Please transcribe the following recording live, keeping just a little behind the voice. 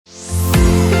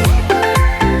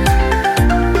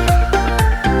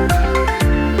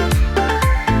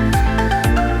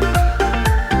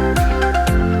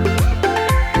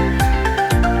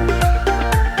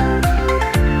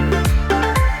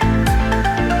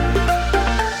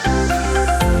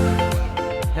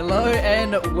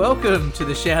welcome to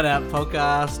the Shout Out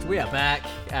Podcast. We are back.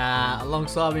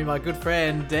 Alongside me, my good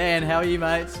friend Dan. How are you,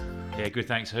 mate? Yeah, good.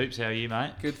 Thanks, Hoops. How are you,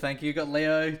 mate? Good, thank you. Got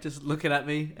Leo just looking at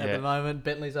me at the moment.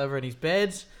 Bentley's over in his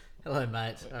bed. Hello,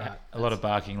 mate. All right, a lot of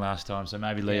barking last time, so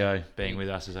maybe Leo being with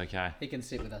us is okay. He can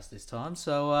sit with us this time.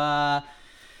 So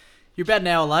you're about an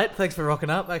hour late. Thanks for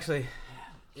rocking up. Actually,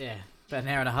 yeah, about an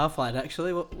hour and a half late.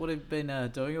 Actually, what have you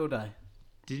been doing all day?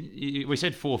 We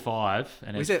said 4-5,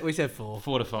 and we said 4.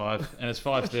 4 to 5, and it's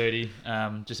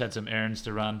 5:30. Just had some errands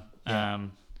to run. Yeah.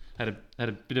 Had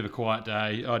a bit of a quiet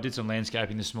day. I did some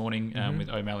landscaping this morning with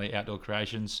O'Malley Outdoor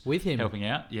Creations. With him helping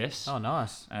out. Yes. Oh,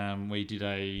 nice. We did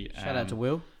a shout out to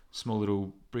Will. Small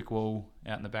little brick wall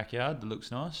out in the backyard that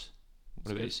looks nice.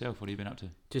 What about yourself? What have you been up to?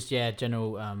 Just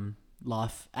general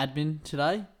life admin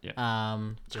today. Yeah.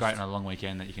 It's great on a long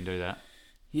weekend that you can do that.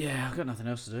 Yeah, I've got nothing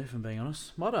else to do, if I'm being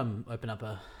honest. Might open up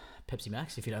a Pepsi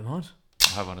Max, if you don't mind. I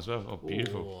have one as well. Oh,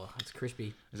 beautiful. Oh, it's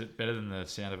crispy. Is it better than the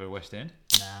sound of a West End?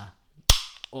 Nah.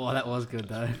 Oh, that was good,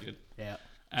 though. Good. Yeah.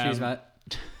 Cheers, mate.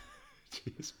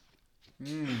 Cheers.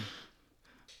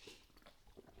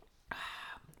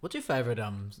 What's your favourite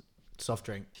soft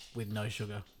drink with no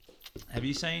sugar? Have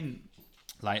you seen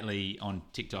lately on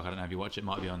TikTok? I don't know if you watch it.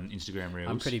 Might be on Instagram Reels.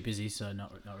 I'm pretty busy, so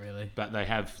not really. But they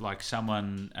have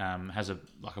someone has a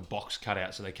box cut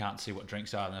out so they can't see what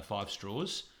drinks are, and they're 5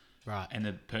 straws. Right. And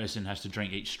the person has to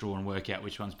drink each straw and work out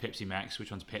which one's Pepsi Max,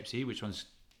 which one's Pepsi, which one's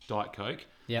Diet Coke.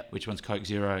 Yep. Which one's Coke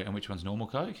Zero and which one's normal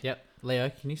Coke. Yep. Leo,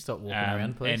 can you stop walking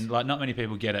around, please? And not many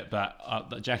people get it,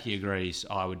 but Jackie agrees.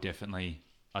 I'd definitely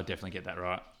get that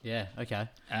right. Yeah. Okay.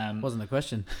 Wasn't the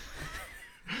question.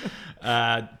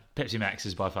 Pepsi Max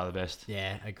is by far the best.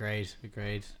 Yeah. Agreed.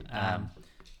 I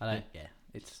don't. Yeah.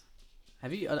 It's.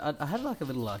 Have you? I had like a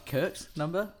little Kirk's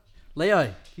number.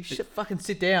 Leo, you should fucking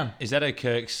sit down. Is that a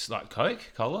Kirk's like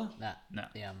Coke cola? Nah. No.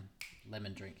 The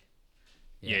lemon drink.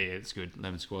 Yeah, it's good.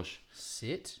 Lemon squash.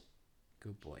 Sit.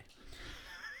 Good boy.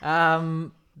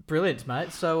 Brilliant,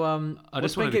 mate. So I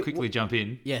just wanted to quickly jump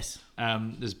in. Yes.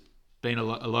 There's been a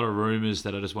lot of rumours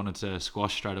that I just wanted to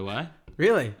squash straight away.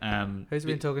 Really? Who's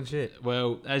been talking shit?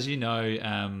 Well, as you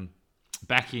know,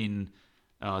 back in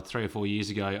 3 or 4 years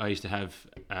ago, I used to have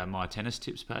my tennis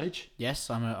tips page.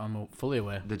 Yes, I'm fully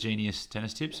aware. The Genius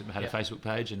Tennis Tips. I had a Facebook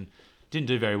page and didn't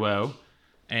do very well.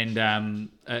 And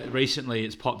recently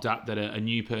it's popped up that a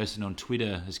new person on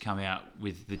Twitter has come out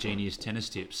with the Genius Tennis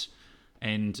Tips.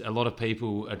 And a lot of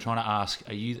people are trying to ask,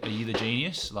 are you the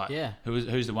genius? Like, yeah.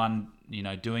 Who's the one,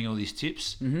 doing all these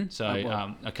tips? Mm-hmm. So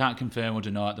I can't confirm or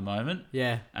deny at the moment.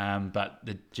 Yeah. But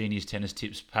the Genius Tennis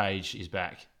Tips page is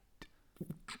back.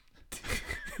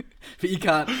 But you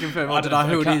can't confirm or deny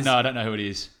who it is. No, I don't know who it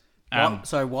is.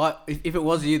 So why? If it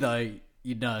was you though,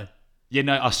 you'd know. Yeah,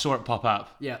 no, I saw it pop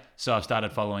up. Yeah. So I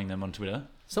started following them on Twitter.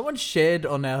 Someone shared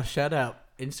on our shout out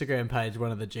Instagram page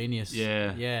one of the Genius.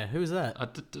 Yeah. Yeah. Who's that?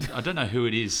 I don't know who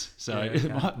it is, so yeah, okay.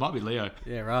 it might be Leo.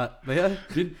 Yeah, right. Leo?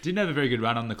 Didn't have a very good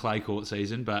run on the clay court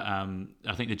season, but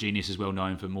I think the Genius is well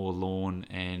known for more lawn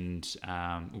and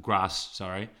grass,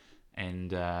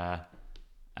 and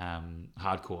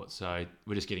hard court. So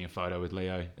we're just getting a photo with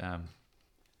Leo.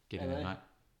 Get in there, mate.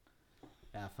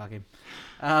 Ah, fuck him.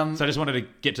 So I just wanted to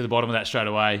get to the bottom of that straight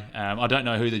away. I don't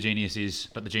know who the Genius is,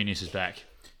 but the Genius is back.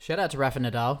 Shout out to Rafa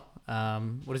Nadal.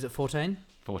 What is it, 14?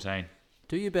 14.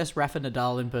 Do your best Rafa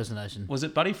Nadal impersonation. Was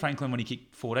it Buddy Franklin when he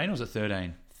kicked 14 or was it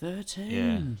 13? 13.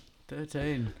 Yeah.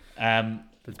 13.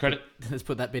 Credit. Let's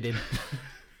put that bit in.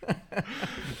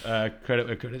 Credit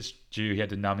where credit's due. He had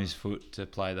to numb his foot to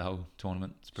play the whole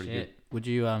tournament. It's pretty good. Would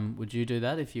you do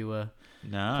that if you were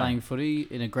No. playing footy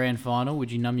in a grand final?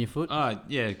 Would you numb your foot? Oh,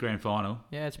 yeah, grand final.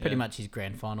 Yeah, it's pretty much his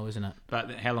grand final, isn't it?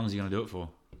 But how long is he going to do it for?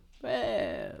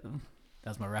 Well,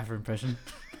 that's my Rafa impression.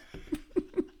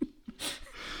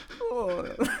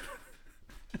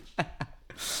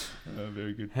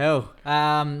 Very good. Hell.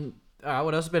 All right,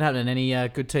 what else has been happening? Any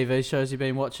good TV shows you've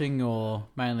been watching, or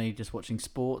mainly just watching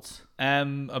sports?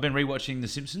 I've been rewatching The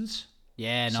Simpsons.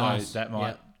 Yeah, nice. So that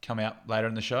might come out later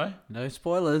in the show. No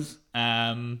spoilers.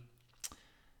 And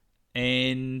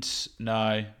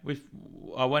no,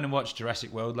 I went and watched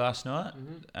Jurassic World last night.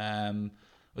 Mm-hmm.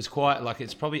 It was quite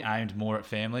it's probably aimed more at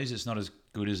families. It's not as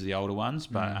good as the older ones,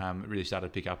 but it really started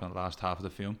to pick up in the last half of the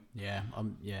film. Yeah,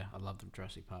 I love the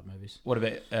Jurassic Park movies. What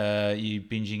about you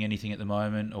binging anything at the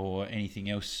moment or anything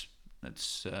else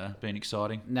that's been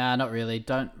exciting? Nah, not really.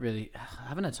 I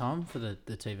haven't had time for the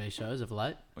TV shows of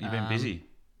late. Well, you've been busy.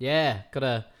 Yeah, got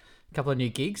a couple of new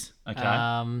gigs. Okay.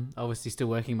 Obviously still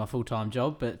working my full-time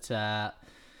job, but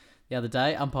the other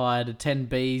day umpired a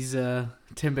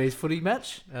 10Bs footy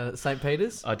match at St.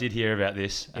 Peter's. I did hear about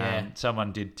this. Yeah.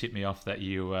 Someone did tip me off that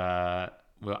you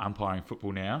we're umpiring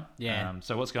football now. Yeah.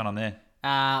 So what's going on there?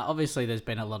 Obviously, there's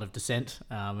been a lot of dissent,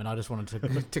 and I just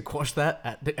wanted to quash that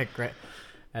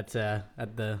at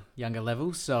the younger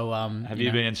levels. So, Have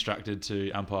you been instructed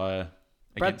to umpire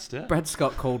against it? Brad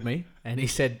Scott called me and he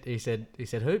said,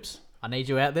 Hoops, I need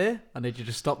you out there. I need you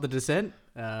to stop the dissent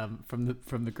from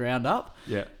the ground up.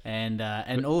 Yeah. And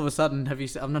all of a sudden,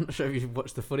 I'm not sure if you've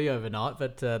watched the footy overnight,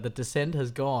 but the dissent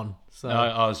has gone. So No,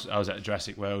 I was at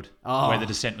Jurassic World where the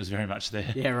descent was very much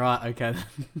there. yeah, right, okay.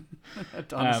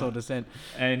 Dinosaur descent.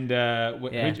 And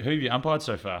who have you umpired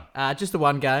so far? Just the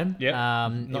one game. Yeah.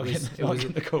 Not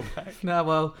getting the call back. No,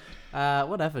 well,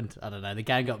 what happened? I don't know. The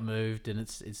game got moved, and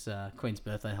it's Queen's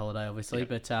birthday holiday, obviously. Yeah.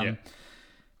 But Yeah.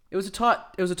 it was a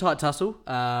tight tussle.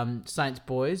 Saints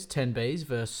boys 10Bs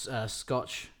versus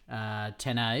Scotch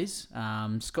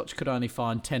 10As. Scotch could only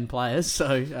find 10 players,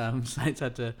 so Saints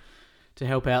had to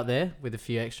help out there with a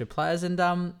few extra players,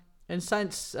 and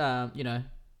Saints,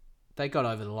 they got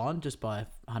over the line just by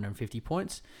 150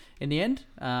 points in the end.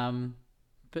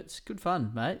 But it's good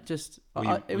fun, mate. It was will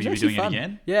you be actually doing fun. it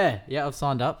again? Yeah, I've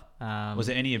signed up. Was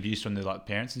there any abuse from the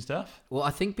parents and stuff? Well, I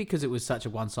think because it was such a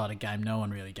one-sided game, no one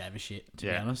really gave a shit, to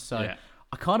be honest. So yeah.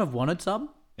 I kind of wanted some.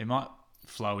 It might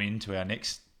flow into our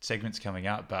next segments coming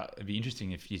up, but it'd be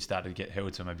interesting if you started to get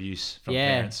held some abuse from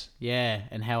parents. Yeah,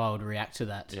 and how I would react to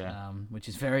that, which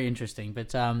is very interesting. But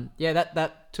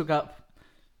that took up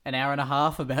an hour and a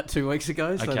half about 2 weeks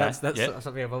ago. So Okay. that's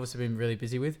something I've obviously been really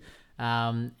busy with.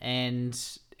 And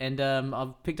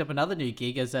I've picked up another new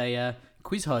gig as a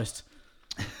quiz host.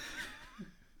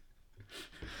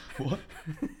 What?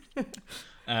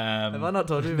 Have I not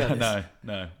told you about this?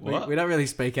 No. What? We don't really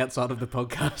speak outside of the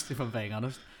podcast, if I'm being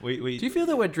honest. We Do you feel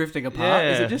that we're drifting apart?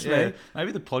 Is it just me?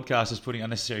 Maybe the podcast is putting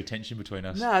unnecessary tension between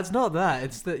us. No, it's not that.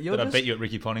 It's that you're But just... I bet you at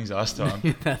Ricky Ponning's last time.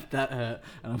 that hurt.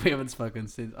 And we haven't spoken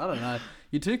since. I don't know.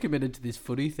 You're too committed to this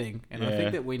footy thing. And I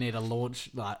think that we need a launch.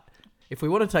 Like, if we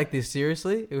want to take this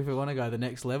seriously, if we want to go to the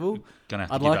next level, Gonna have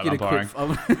to I'd give like up you to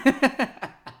umpiring. quit.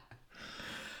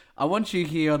 I want you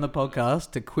here on the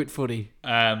podcast to quit footy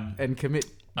and commit.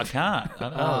 I can't.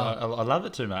 I love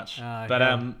it too much. Oh, but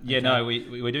okay. no,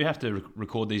 we do have to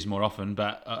record these more often.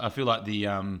 But I feel like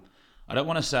I don't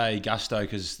want to say gusto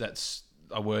because that's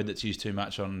a word that's used too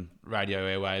much on radio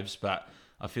airwaves. But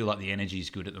I feel like the energy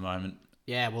is good at the moment.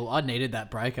 Yeah, well, I needed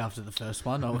that break after the first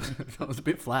one. I was a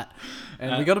bit flat,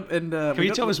 and we got. And can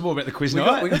you tell us more about the quiz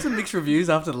night? We got some mixed reviews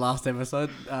after the last episode.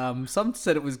 Some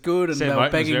said it was good, and Sam they were Moten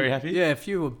was begging. very happy. Yeah, a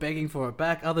few were begging for it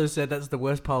back. Others said that's the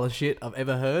worst pile of shit I've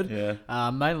ever heard.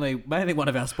 Yeah. Mainly one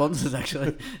of our sponsors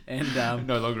actually, and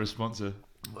no longer a sponsor.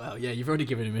 well, yeah, you've already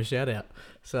given him a shout out.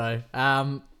 So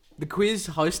the quiz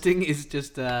hosting is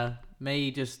just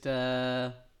me just.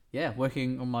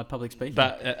 Working on my public speaking.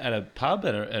 But at a pub?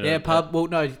 Pub. Well,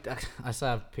 no, I say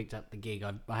I've picked up the gig.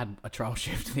 I had a trial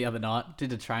shift the other night, did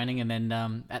the training, and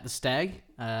then at the Stag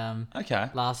Okay.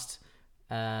 last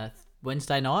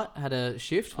Wednesday night, had a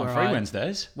shift. On free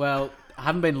Wednesdays? Well, I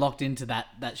haven't been locked into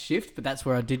that shift, but that's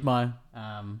where I did my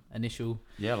initial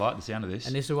Yeah, I like the sound of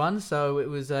this. one. So it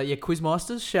was,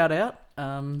 Quizmasters, shout out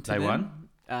to They them. won?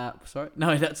 Sorry,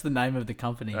 no, that's the name of the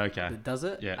company. Okay. That does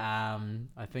it. Yeah.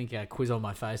 I think Quiz on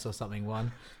My Face or something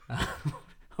won.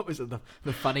 What was it?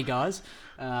 The funny guys.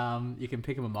 You can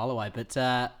pick them a mile away, but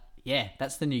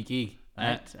that's the new gig,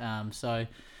 mate. So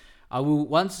I will,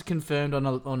 once confirmed on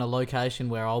a location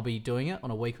where I'll be doing it on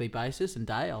a weekly basis and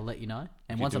day, I'll let you know.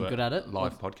 And once I'm good at it,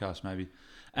 live podcast maybe.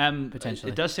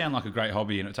 Potentially. It does sound like a great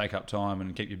hobby and it'll take up time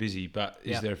and keep you busy. But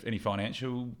is there any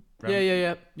financial?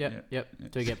 Yep.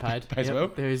 Do get paid? Pays well?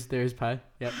 There is pay.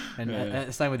 Yep.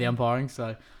 And same with the umpiring.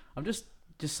 So I'm just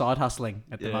side hustling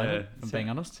at the moment. If I'm being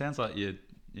honest. Sounds like you're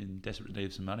in desperate need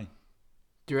of some money.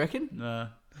 Do you reckon? No.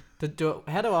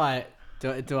 How do I?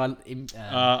 I don't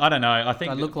know. I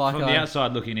think I look like from the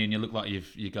outside looking in, you look like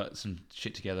you got some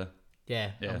shit together.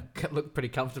 Yeah. I look pretty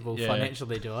comfortable Yeah.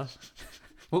 financially, do I?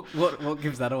 What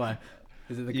gives that away?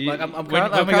 Is it When we go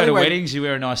to wearing, weddings, you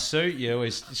wear a nice suit. You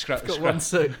always scrap. got one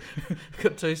suit.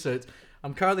 Got two suits.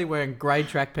 I'm currently wearing grey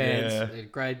track pants. Yeah.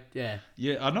 Grey. Yeah.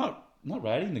 Yeah, I'm not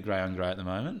rating the grey on grey at the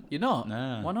moment. You're not.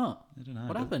 No. Why not? I don't know.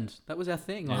 What happened? That was our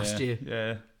thing Yeah, last year.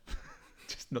 Yeah.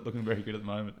 Just not looking very good at the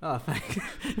moment. Oh, thanks.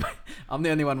 I'm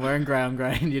the only one wearing grey on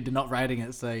grey, and you're not rating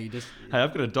it, so you just. Hey,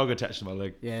 I've got a dog attached to my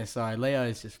leg. Yeah, sorry.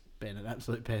 Leo's just been an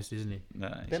absolute pest, isn't he?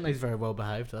 No. Bentley's very well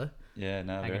behaved though. Yeah,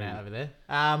 no. Hanging out over there.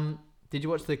 Did you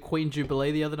watch the Queen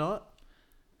Jubilee the other night?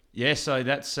 Yeah, so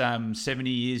that's 70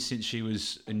 years since she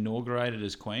was inaugurated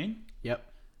as Queen. Yep.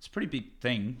 It's a pretty big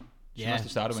thing. She Yeah. must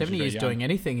have started when 70 she was years very young. doing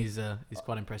anything is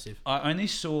quite impressive. I only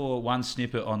saw one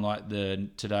snippet on like the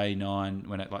Today 9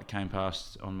 when it like came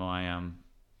past on my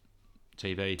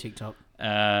TV. TikTok.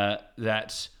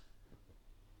 That,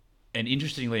 and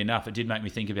interestingly enough, it did make me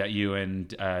think about you and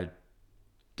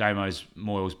Damo's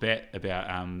Moyles bet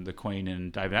about the Queen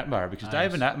and David Attenborough, because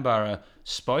David Attenborough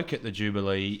spoke at the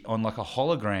Jubilee on like a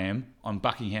hologram on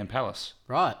Buckingham Palace.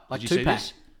 Right, like Did you see Tupac.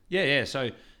 this? Yeah.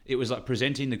 So it was like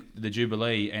presenting the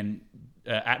Jubilee, and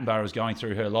Attenborough was going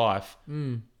through her life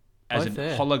as a Both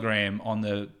there. hologram on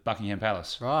the Buckingham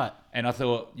Palace. Right. And I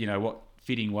thought, what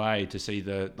fitting way to see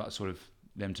the like, sort of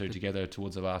them two together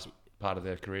towards the last part of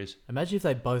their careers. Imagine if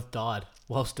they both died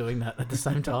whilst doing that at the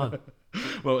same time.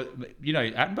 Well,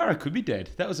 Attenborough could be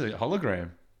dead. That was a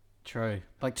hologram. True.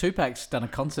 Like Tupac's done a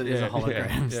concert as a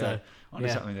hologram, so onto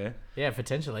yeah. something there. Yeah,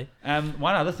 potentially.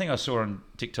 One other thing I saw on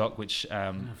TikTok, which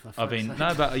for I've been fuck's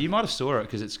no, but you might have saw it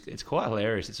because it's quite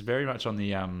hilarious. It's very much on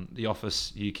the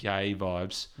Office UK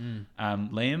vibes.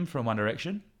 Liam from One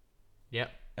Direction.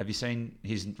 Yep. Have you seen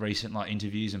his recent like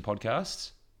interviews and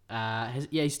podcasts?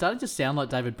 He's starting to sound like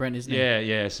David Brent, isn't he?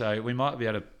 Yeah. So we might be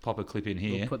able to pop a clip in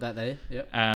here. We'll put that there.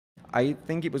 Yep. I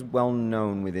think it was well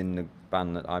known within the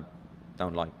band that I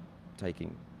don't like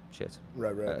taking shit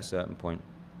Right. at a certain point.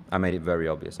 I made it very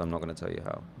obvious. I'm not going to tell you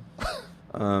how.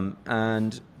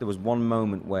 And there was one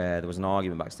moment where there was an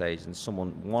argument backstage, and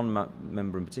one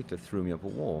member in particular threw me up a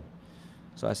wall.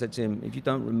 So I said to him, if you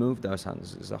don't remove those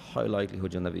hands, there's a high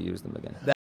likelihood you'll never use them again.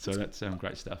 So that's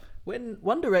great stuff. When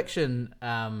One Direction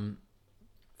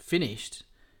finished,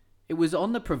 it was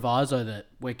on the proviso that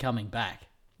we're coming back.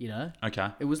 Okay.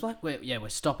 It was like we're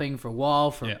stopping for a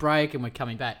while for a break and we're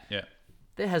coming back. Yeah.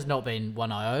 There has not been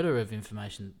one iota of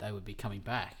information that they would be coming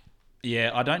back.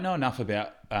 Yeah, I don't know enough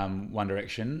about One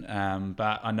Direction,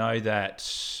 but I know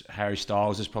that Harry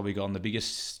Styles has probably gone the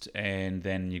biggest, and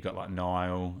then you've got like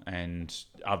Niall and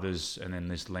others, and then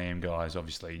this Liam guy is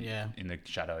obviously in the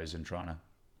shadows and trying to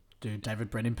do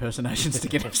David Brent impersonations to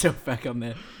get himself back on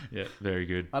there. Yeah, very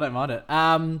good. I don't mind it.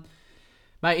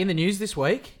 Mate, in the news this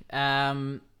week,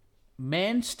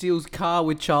 man steals car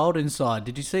with child inside.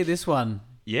 Did you see this one?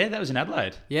 Yeah, that was in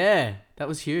Adelaide. Yeah, that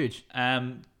was huge.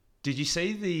 Did you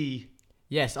see the...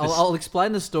 Yes, I'll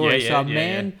explain the story. So a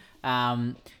man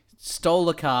stole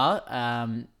a car.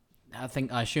 I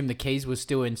assume the keys were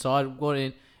still inside. Got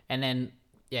in, and then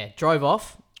drove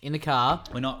off in the car.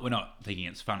 We're not thinking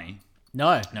it's funny.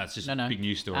 No, it's just no. a big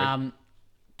news story.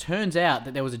 Turns out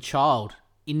that there was a child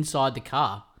inside the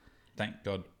car. Thank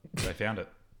God they found it.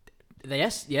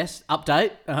 Yes.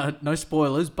 Update. No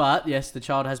spoilers, but yes, the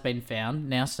child has been found,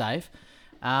 now safe.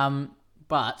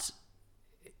 But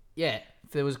yeah,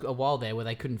 there was a while there where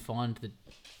they couldn't find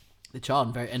the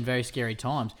child, and very scary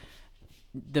times.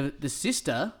 The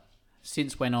sister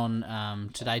since went on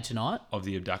Today Tonight Of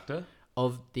the abductor?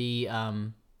 of the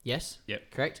yes,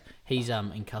 Yep. correct. He's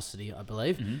in custody, I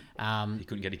believe. Mm-hmm. He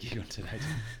couldn't get a gig on Today.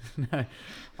 No,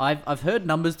 I've heard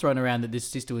numbers thrown around that this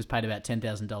sister was paid about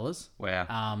 $10,000.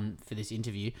 Wow. For this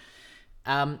interview.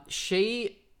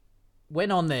 She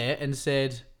went on there and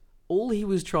said all he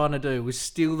was trying to do was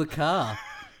steal the car.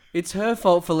 It's her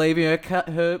fault for leaving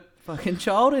her fucking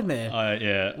child in there.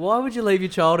 Yeah. Why would you leave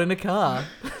your child in a car?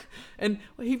 And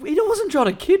he wasn't trying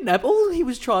to kidnap. All he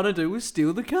was trying to do was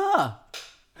steal the car.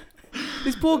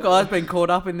 This poor guy's been caught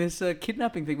up in this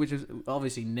kidnapping thing, which was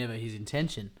obviously never his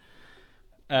intention.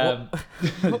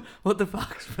 What the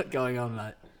fuck's going on,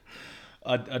 mate?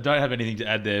 I don't have anything to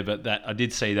add there, but that I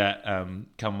did see that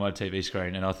come on my TV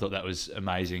screen, and I thought that was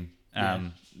amazing.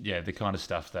 The kind of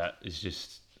stuff that is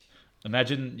just...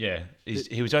 Imagine,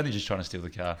 he was only just trying to steal the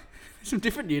car. Some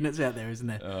different units out there, isn't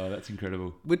there? Oh, that's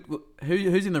incredible.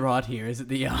 Who's in the right here? Is it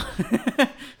the...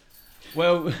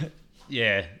 Well,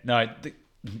 yeah, no...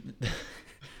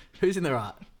 Who's in the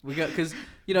right? We got because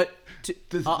there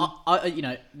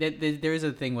is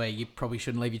a thing where you probably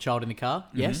shouldn't leave your child in the car.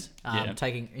 Mm-hmm. Yes,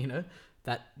 taking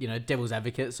that devil's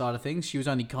advocate side of things. She was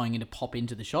only going in to pop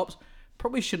into the shops.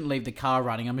 Probably shouldn't leave the car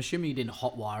running. I'm assuming you didn't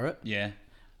hotwire it. Yeah.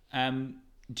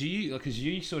 Do you, because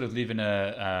you sort of live in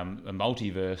a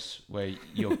multiverse where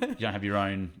you don't have your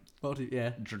own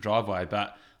driveway,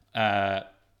 but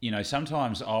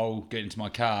sometimes I'll get into my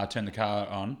car, turn the car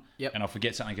on, and I'll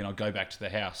forget something, and I'll go back to the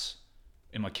house,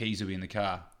 and my keys will be in the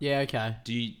car. Yeah, okay.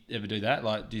 Do you ever do that?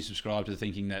 Like, do you subscribe to the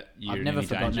thinking that you're I've never in any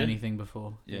forgotten danger? anything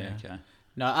before. Yeah, okay.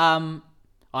 No,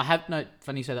 I have no.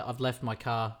 Funny you say that. I've left my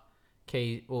car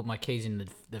key or my keys in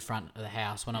the front of the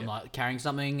house when I'm like carrying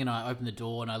something, and I open the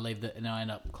door and I leave and I end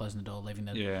up closing the door, leaving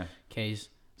the keys.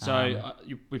 So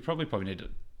we probably need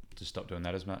to stop doing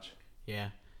that as much. Yeah.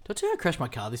 Did I tell you I crashed my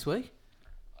car this week?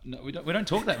 No, we don't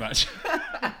talk that much.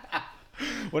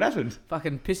 What happened?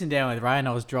 Fucking pissing down with rain.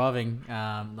 I was driving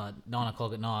like 9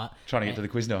 o'clock at night. Trying to get to the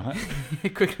quiz night.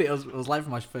 Quickly, I was late for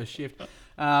my first shift.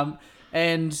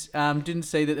 and didn't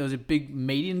see that there was a big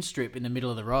median strip in the middle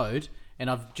of the road, and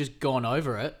I've just gone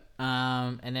over it.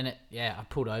 And then I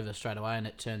pulled over straight away, and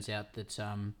it turns out that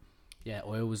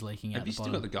oil was leaking out Have the you still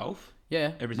bottom. got the Golf?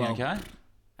 Yeah. Everything okay?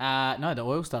 No, the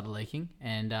oil started leaking,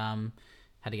 and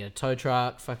had to get a tow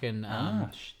truck. Fucking.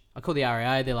 I called the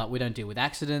RAA. They're like, we don't deal with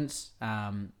accidents.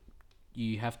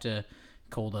 You have to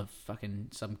call the fucking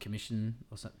some commission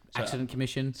or some accident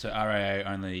commission. So RAA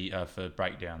only for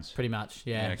breakdowns. Pretty much,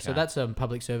 yeah. Okay. So that's a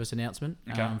public service announcement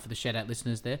for the shout out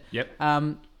listeners there. Yep.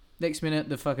 Next minute,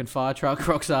 the fucking fire truck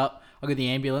rocks up. I got the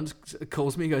ambulance,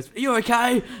 calls me, goes, "Are you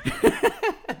okay?"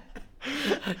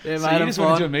 Yeah, So mate, you I'm just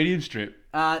went into fine. a medium strip.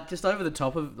 Just over the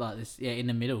top of like this, in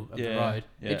the middle of the Yeah, road.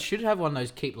 yeah. It should have one of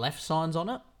those keep left signs on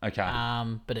it.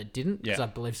 Okay. But it didn't because Yeah. I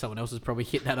believe someone else has probably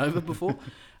hit that over before.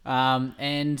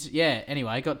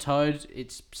 Anyway, got towed.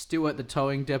 It's still at the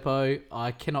towing depot.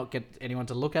 I cannot get anyone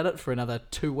to look at it for another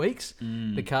 2 weeks.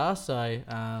 The car, so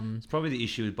It's probably the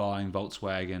issue with buying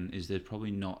Volkswagen is there's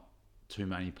probably not too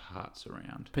many parts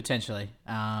around. potentially,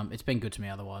 it's been good to me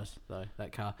otherwise though,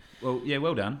 that car. Well, yeah,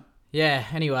 well done. Yeah.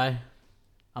 Anyway,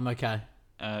 I'm okay.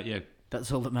 Yeah. That's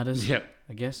all that matters. Yep.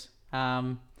 I guess.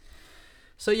 I've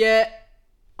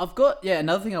got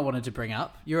another thing I wanted to bring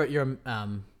up. You're a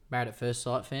Married at First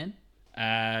Sight fan.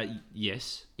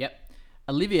 Yes. Yep.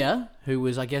 Olivia, who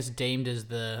was I guess deemed as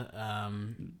the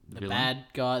Villain. bad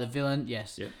guy, the villain.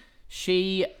 Yes. Yep.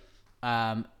 She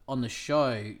on the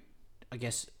show, I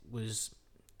guess, was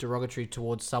derogatory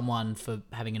towards someone for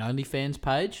having an OnlyFans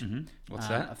page. Mm-hmm. What's A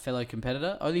that? fellow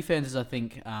competitor. OnlyFans is, I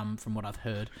think, from what I've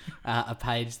heard, a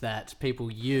page that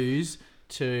people use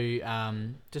to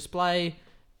display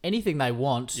anything they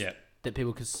want Yep. that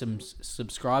people can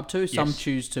subscribe to. Some Yes.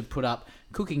 choose to put up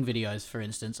cooking videos, for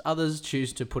instance. Others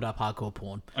choose to put up hardcore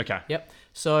porn. Okay. Yep.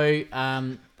 So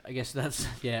I guess that's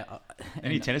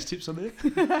Any tennis tips on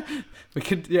there? we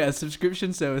could a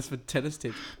subscription service for tennis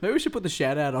tips. Maybe we should put the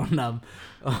shout out on on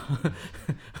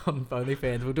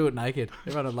OnlyFans. We'll do it naked.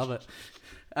 Everyone will love it.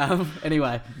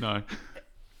 Anyway, No.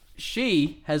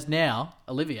 she has now,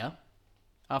 Olivia,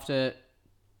 after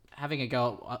having a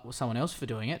go at someone else for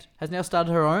doing it, has now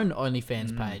started her own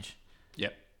OnlyFans page.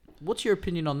 Yep. What's your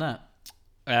opinion on that?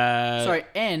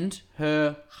 And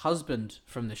her husband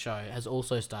from the show has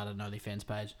also started an OnlyFans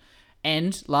page.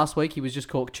 And last week he was just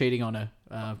caught cheating on her,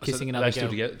 kissing so another they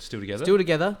girl. still together? Still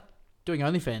together, doing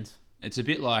OnlyFans. It's a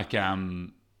bit like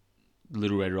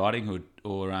Little Red Riding Hood,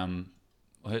 or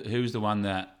who's the one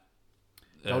that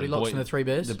Goldilocks and the Three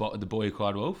Bears. the boy who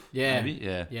cried wolf. Yeah. Maybe?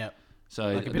 Yeah. Yeah, So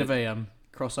like a bit of a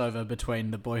crossover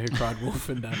between the boy who cried wolf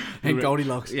and Who-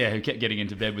 Goldilocks. Yeah, who kept getting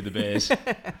into bed with the bears.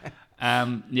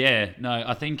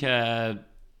 I think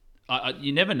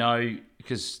you never know,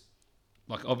 because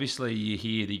like obviously you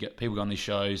hear that you get people go on these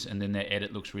shows and then their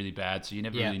edit looks really bad, so you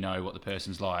never Yeah. really know what the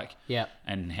person's like Yeah,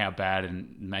 and how bad,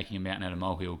 and making a mountain out of a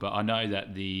molehill. But I know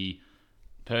that the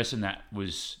person that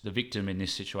was the victim in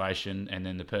this situation and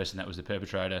then the person that was the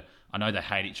perpetrator, I know they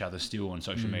hate each other still on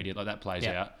social media. Like that plays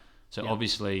Yeah. out. So Yeah.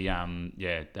 obviously,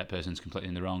 that person's completely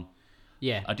in the wrong.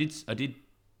 yeah, I did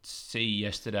see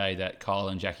yesterday that Kyle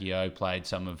and Jackie O played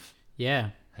some of yeah.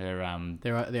 her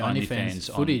Their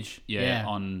OnlyFans footage.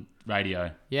 on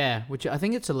radio. Yeah, which I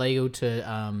think it's illegal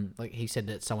to, like he said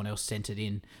that someone else sent it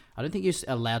in. I don't think you're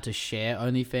allowed to share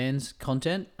OnlyFans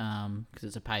content because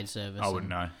it's a paid service. I wouldn't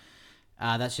know.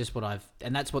 That's just what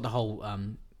that's what the whole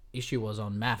issue was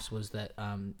on Maths, was that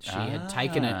she had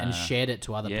taken it and shared it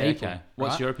to other people. Okay.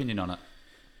 What's right? your opinion on it?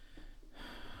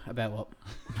 About what?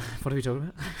 What are we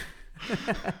talking about?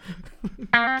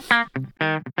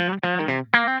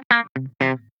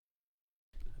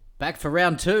 Back for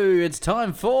round 2. It's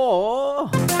time for...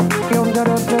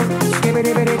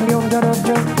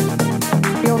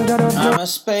 I'm a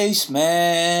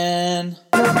spaceman.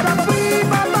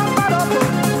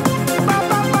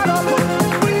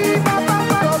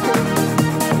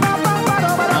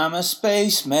 I'm a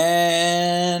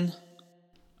spaceman.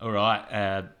 All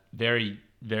right. Very,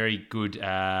 very good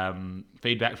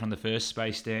feedback from the first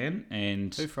Space Dan,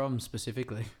 and Who from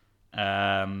specifically?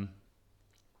 Charlie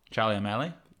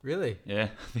O'Malley. Really? Yeah,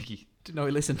 I think he Didn't know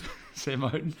he listened. Sam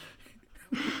Oden.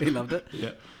 He loved it.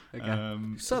 Yeah. Okay.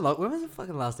 So like, when was the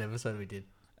fucking last episode we did?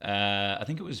 I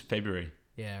think it was February.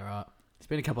 Yeah, right. It's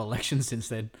been a couple of elections since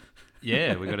then.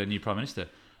 Yeah, we got a new Prime Minister.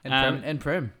 And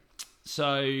Prem.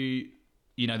 So,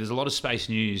 there's a lot of space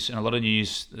news and a lot of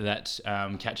news that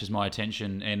catches my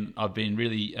attention, and I've been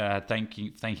really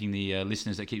thanking the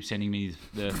listeners that keep sending me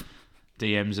the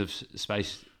DMs of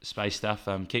space stuff.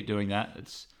 Keep doing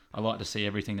that. I like to see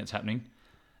everything that's happening.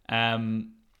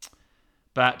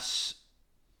 But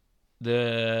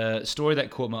the story that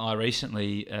caught my eye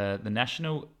recently, the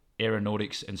National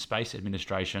Aeronautics and Space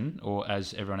Administration, or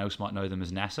as everyone else might know them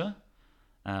as NASA,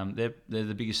 they're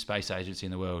the biggest space agency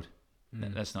in the world.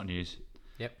 That's not news.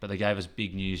 Yep. But they gave us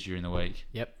big news during the week.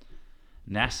 Yep.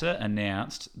 NASA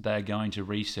announced they're going to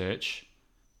research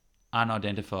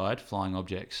unidentified flying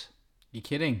objects, You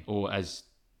kidding? or as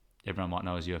everyone might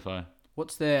know as UFO.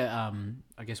 What's their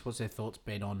what's their thoughts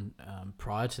been on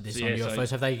prior to this So, on yeah, UFOs?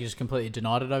 so- Have they just completely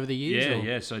denied it over the years? Yeah, or?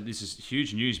 yeah. So this is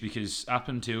huge news because up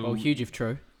until Well, huge if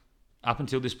true.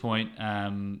 this point,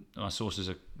 my sources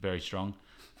are very strong.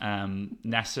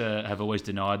 NASA have always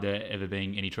denied there ever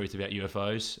being any truth about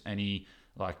UFOs. Any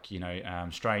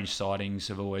strange sightings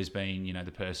have always been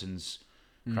the person's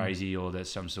crazy or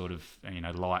there's some sort of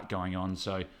light going on.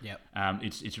 So Yep.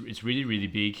 it's really really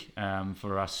big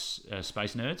for us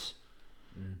space nerds.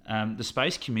 The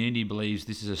space community believes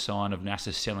this is a sign of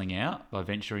NASA selling out by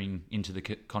venturing into the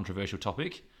controversial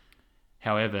topic.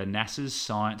 However, NASA's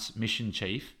science mission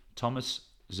chief, Thomas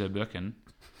Zurbuchen,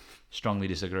 strongly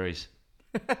disagrees.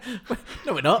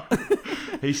 No, we're not.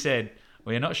 He said,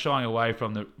 "We are not shying away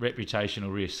from the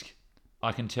reputational risk.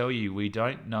 I can tell you we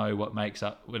don't know what makes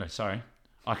up...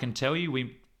 I can tell you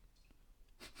we..."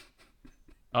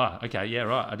 Oh, okay, yeah,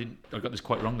 right. I got this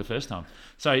quite wrong the first time.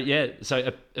 So, yeah,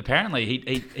 apparently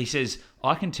he says,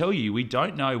 "I can tell you we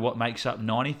don't know what makes up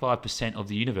 95% of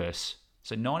the universe."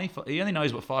 So he only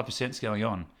knows what 5% is going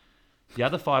on. The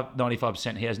other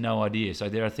 95% he has no idea. So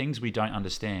there are things we don't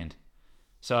understand.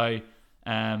 So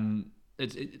I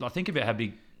think about how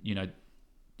big the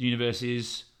universe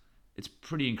is. It's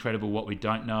pretty incredible what we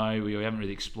don't know. We haven't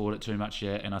really explored it too much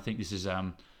yet, and I think this is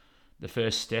the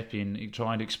first step in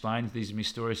trying to explain these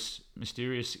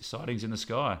mysterious sightings in the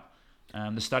sky.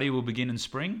 The study will begin in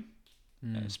spring.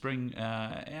 Spring,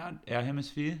 our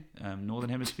hemisphere, northern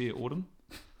hemisphere, autumn.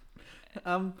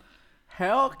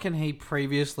 How can he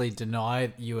previously deny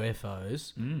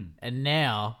UFOs and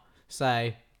now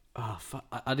say, "Oh,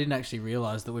 I didn't actually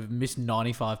realise that we've missed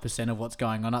 95% of what's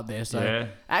going on up there"? So Yeah.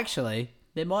 actually,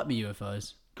 there might be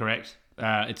UFOs. Correct.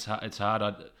 It's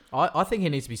hard. I think he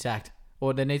needs to be sacked,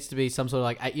 or there needs to be some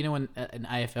sort of when an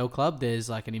AFL club, there's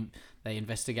like they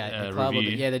investigate the club.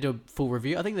 Review. They do a full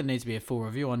review. I think there needs to be a full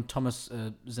review on Thomas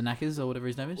Zanakis or whatever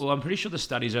his name is. Well, I'm pretty sure the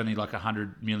study's only like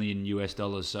 $100 million US,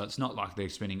 so it's not like they're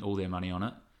spending all their money on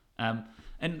it.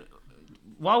 And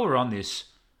while we're on this,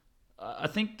 I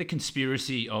think the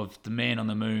conspiracy of the man on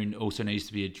the moon also needs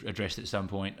to be addressed at some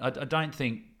point. I don't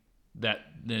think that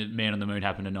the man on the moon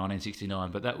happened in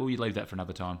 1969, but we'll leave that for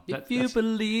another time. If you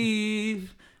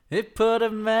believe it put a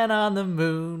man on the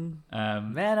moon,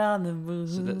 man on the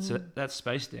moon. So that's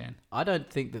Space Dan. I don't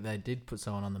think that they did put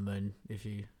someone on the moon.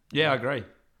 Yeah, I agree.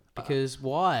 Because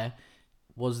why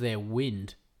was there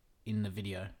wind in the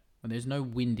video when there's no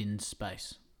wind in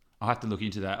space? I'll have to look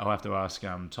into that. I'll have to ask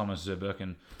Thomas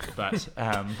Zurbuchen. But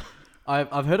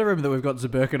I've heard a rumor that we've got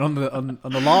Zurbuchen on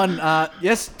the line.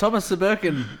 Yes, Thomas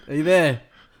Zurbuchen, are you there?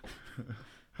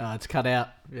 It's cut out.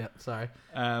 Yeah, sorry.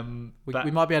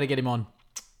 We might be able to get him on.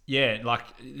 Yeah,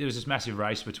 there was this massive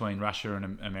race between Russia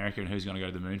and America and who's going to go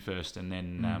to the moon first. And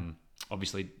then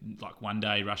obviously, one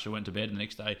day Russia went to bed and the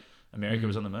next day America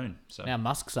was on the moon. So now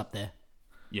Musk's up there.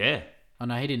 Yeah. Oh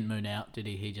no, he didn't moon out, did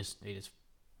he? He just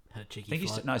had a cheeky flight.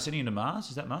 He's sending him to Mars.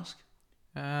 Is that Musk?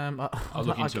 I'm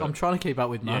I'm trying to keep up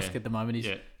with Musk at the moment.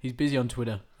 He's busy on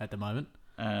Twitter at the moment.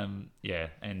 And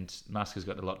Musk has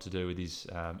got a lot to do with his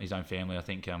own family. I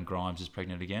think Grimes is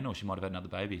pregnant again, or she might have had another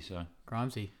baby. So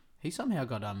Grimesy, he somehow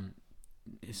got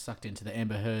sucked into the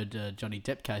Amber Heard Johnny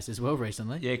Depp case as well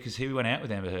recently. Yeah, because he went out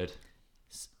with Amber Heard.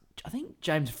 I think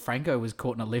James Franco was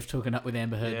caught in a lift hooking up with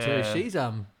Amber Heard too. She's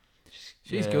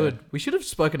Yeah. good. We should have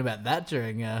spoken about that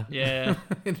during in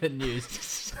the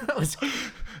news. That's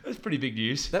pretty big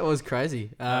news. That was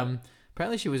crazy.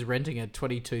 Apparently, she was renting a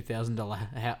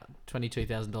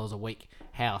 $22,000 a week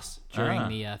house during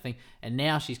the thing, and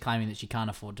now she's claiming that she can't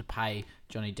afford to pay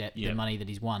Johnny Depp the money that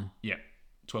he's won. Yeah,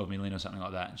 12 million or something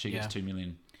like that. And she gets 2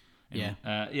 million. Yeah.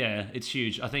 It's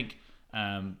huge. I think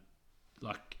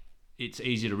it's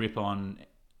easy to rip on.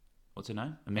 What's her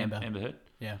name? Amber Heard.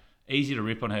 Yeah. Easy to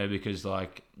rip on her because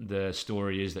the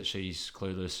story is that she's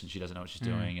clueless and she doesn't know what she's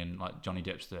doing, and Johnny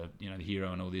Depp's the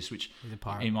hero and all this, which he's a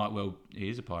pirate. He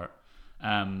is a pirate.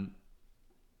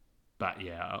 But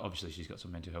yeah, obviously she's got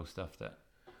some mental health stuff that.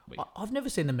 I've never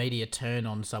seen the media turn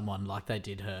on someone like they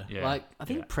did her. Yeah. I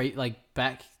think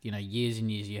back years and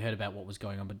years, you heard about what was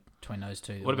going on between those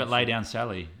two. What about Lay Down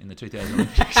Sally in the 2000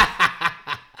 Olympics?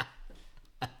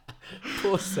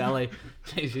 Poor Sally.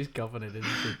 Jeez, she's confident,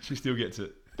 isn't she? She still gets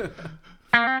it.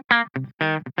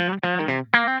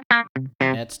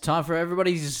 Now It's time for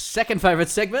everybody's second favourite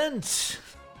segment.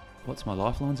 What's my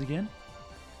lifelines again?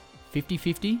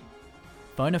 50-50,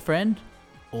 phone a friend,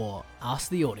 or ask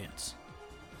the audience.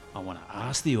 I want to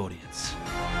ask the audience.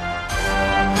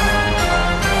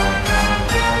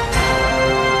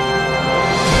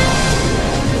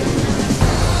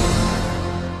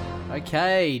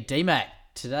 Okay, D-Mac.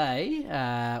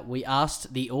 Today, we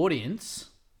asked the audience...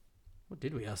 What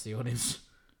did we ask the audience?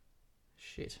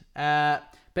 Shit.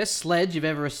 Best sledge you've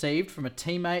ever received from a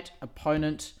teammate,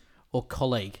 opponent, or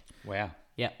colleague. Wow.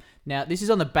 Yep. Now, this is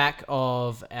on the back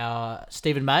of our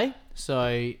Stephen May,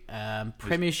 so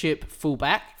premiership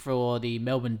fullback for the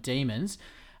Melbourne Demons.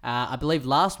 I believe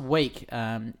last week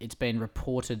it's been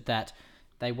reported that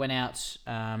they went out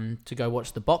to go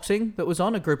watch the boxing that was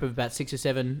on. A group of about 6 or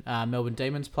 7 Melbourne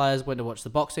Demons players went to watch the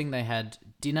boxing. They had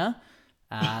dinner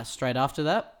straight after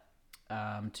that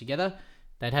together.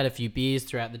 They'd had a few beers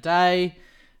throughout the day.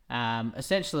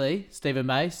 Essentially, Stephen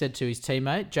May said to his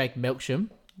teammate, Jake Melksham,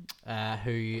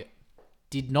 who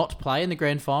did not play in the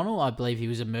grand final, I believe he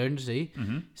was emergency,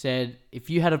 said, if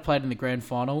you had played in the grand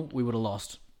final, we would have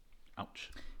lost.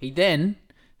 Ouch. He then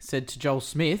said to Joel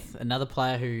Smith, another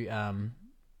player who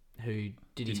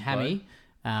did his hammy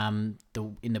in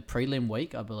the prelim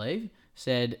week, I believe,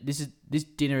 said, this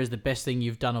dinner is the best thing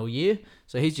you've done all year.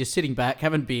 So he's just sitting back,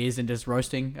 having beers and just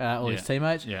roasting all his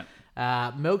teammates. Yeah.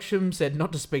 Melksham said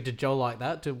not to speak to Joel like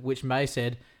that, to which May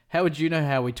said, how would you know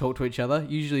how we talk to each other?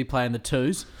 Usually playing the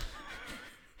twos.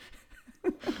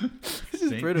 This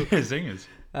is brutal. Zingers.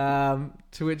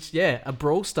 To which, a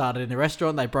brawl started in the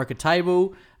restaurant. They broke a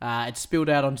table. It spilled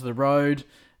out onto the road.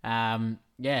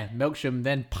 Melksham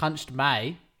then punched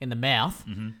May in the mouth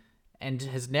and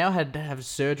has now had to have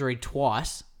surgery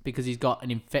twice because he's got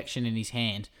an infection in his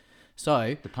hand.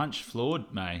 So The punch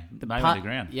floored May. May went to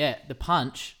ground. Yeah, the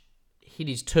punch hit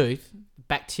his tooth.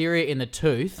 Bacteria in the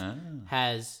tooth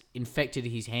has infected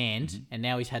his hand, and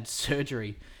now he's had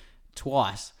surgery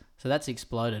twice. So that's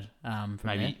exploded.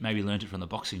 Maybe learnt it from the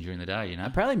boxing during the day, you know?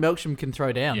 Apparently Melksham can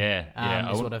throw down.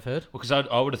 Is what I've heard. Well, because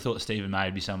I would have thought Stephen May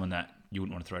would be someone that you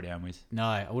wouldn't want to throw down with. No,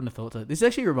 I wouldn't have thought so. This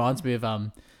actually reminds me of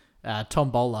Tom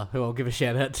Bowler, who I'll give a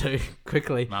shout out to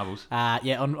quickly. Marbles.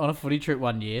 On a footy trip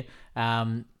one year,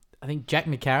 I think Jack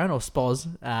McCarron or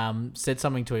Spoz said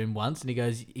something to him once, and he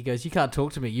goes, you can't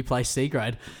talk to me, you play C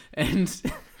grade, and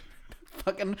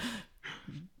fucking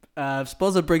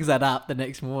Spozza brings that up the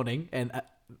next morning, and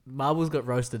Marbles got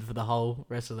roasted for the whole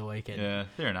rest of the weekend. Yeah,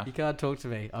 fair enough. You can't talk to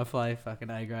me. I play fucking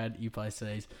A grade, you play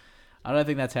C's. I don't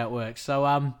think that's how it works. So,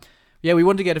 we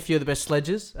wanted to get a few of the best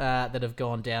sledges that have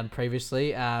gone down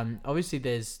previously. Obviously,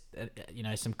 there's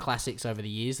some classics over the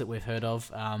years that we've heard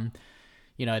of.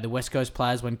 The West Coast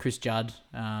players, when Chris Judd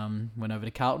went over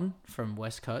to Carlton from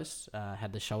West Coast,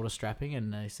 had the shoulder strapping,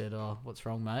 and they said, "Oh, what's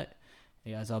wrong, mate?"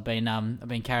 He goes, "I've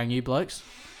been carrying you blokes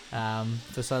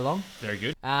for so long." Very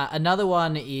good. Another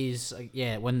one is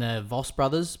when the Voss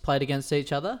brothers played against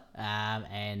each other,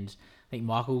 and I think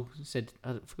Michael said,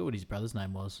 I forgot what his brother's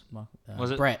name was. Was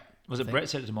it Brett? Was it Brett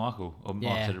said it to Michael, or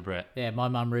Mike said it to Brett? Yeah, my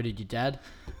mum rooted your dad.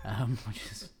 And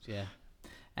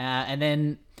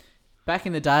then back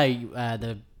in the day,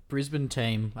 the Brisbane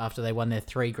team, after they won their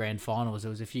 3 grand finals,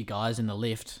 there was a few guys in the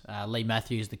lift. Lee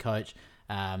Matthews, the coach,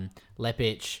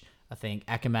 Lepich, I think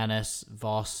Ackermanis,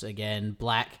 Voss again,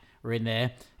 Black were in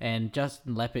there. And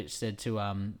Justin Lepich said to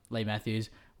Lee Matthews,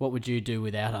 "What would you do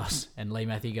without us?" And Lee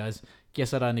Matthews goes,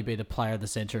 "Guess I'd only be the player of the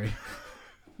century."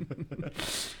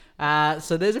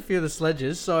 So there's a few of the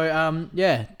sledges. So,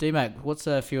 D-Mac, what's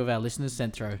a few of our listeners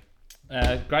sent through?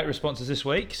 Great responses this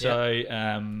week. So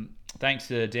thanks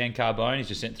to Dan Carbone. He's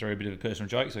just sent through a bit of a personal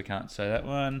joke, so I can't say that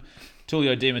one.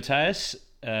 Tulio Di Matteis.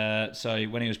 So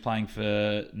when he was playing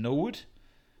for Norwood,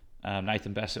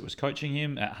 Nathan Bassett was coaching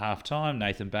him at halftime.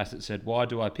 Nathan Bassett said, "Why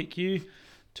do I pick you?"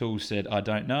 Tools said, "I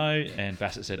don't know," and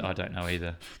Bassett said, "I don't know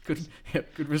either." Good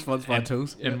response by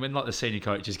Tools. And when the senior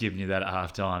coach is giving you that at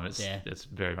half time, it's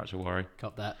very much a worry.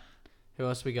 Cop that. Who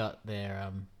else we got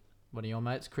there? One of your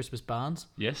mates, Christmas Barnes.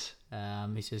 Yes.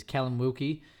 He says Callum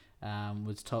Wilkie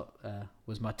was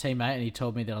my teammate, and he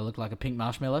told me that I look like a pink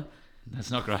marshmallow. That's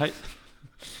not great.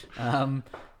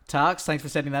 Tarks, thanks for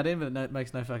sending that in, but it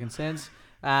makes no fucking sense.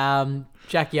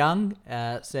 Jack Young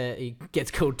said he gets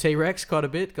called T-Rex quite a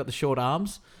bit. Got the short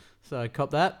arms, so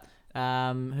cop that.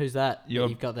 Who's that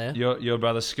you've got there? Your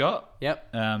brother Scott.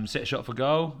 Yep. Set shot for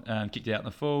goal. Kicked out in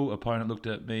the full. Opponent looked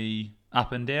at me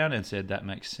up and down and said, "That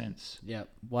makes sense." Yep.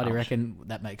 Why do you reckon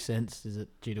that makes sense? Is it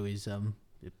due to his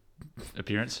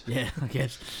appearance? Yeah, I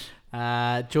guess.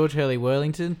 George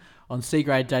Hurley-Worthington on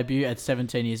C-grade debut at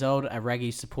 17 years old. A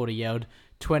Raggy supporter yelled,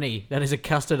 "20, that is a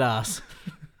custard ass."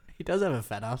 He does have a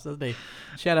fat ass, doesn't he?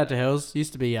 Shout out to Hells.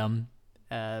 Used to be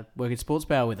working Sports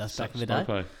Power with us back in the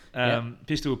day.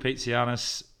 Pistol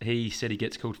Pizzianis, he said he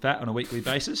gets called fat on a weekly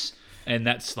basis, and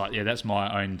that's that's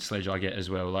my own sledge I get as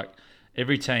well. Like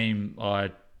every team I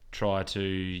try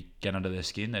to get under their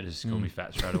skin, they just call me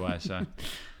fat straight away. So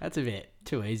that's a bit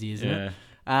too easy, isn't it?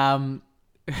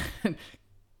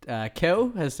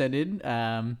 Kel has sent in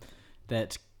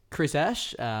that Chris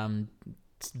Ash,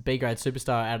 B grade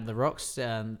superstar out of the Rocks,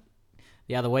 the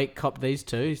other week copped these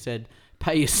two. He said,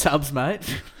 "Pay your subs,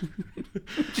 mate,"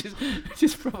 which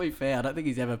is probably fair. I don't think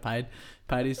he's ever paid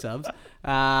his subs.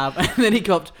 And then he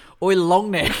copped Oi long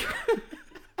neck.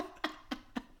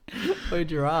 Oi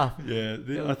giraffe. Yeah,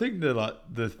 I think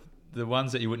the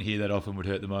ones that you wouldn't hear that often would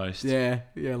hurt the most. Yeah,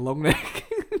 long neck.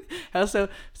 How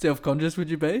self-conscious would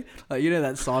you be? Like, you know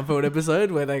that Seinfeld episode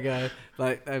where they go,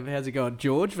 like, how's it going,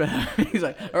 George? He's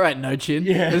like, all right, no chin.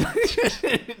 Yeah.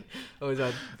 Always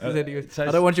like, I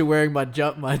don't want you wearing my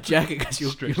jacket because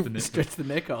you'll stretch the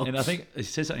neck hole. And I think he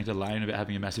said something to Lane about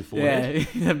having a massive forehead.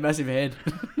 Yeah, a massive head.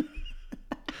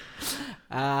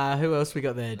 Who else we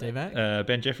got there, D-Mac?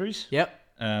 Ben Jeffries.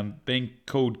 Yep. Being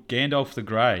called Gandalf the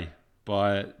Grey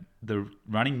by the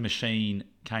running machine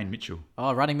Kane Mitchell.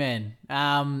 Oh, running man.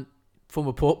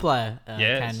 Former Port player,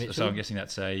 Kane Mitchell. So I'm guessing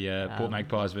that's a Port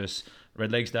Magpies versus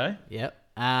Redlegs Day. Yep.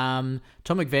 Tom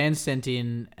McVan sent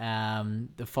in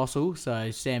the fossil,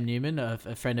 so Sam Newman, a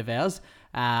friend of ours,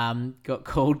 got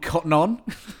called Cotton On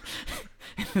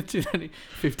in the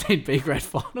 2015 B grade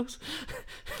finals.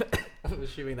 I'm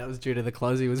assuming that was due to the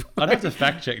clothes he was wearing. I'd have to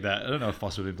fact check that. I don't know if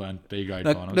Foster would be playing B grade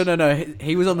finals. No.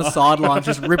 He was on the sidelines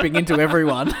just ripping into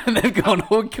everyone, and they've gone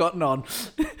all Cotton On.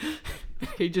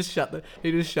 He just shut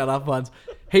up once.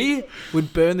 He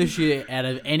would burn the shit out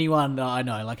of anyone that I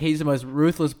know. Like, he's the most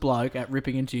ruthless bloke at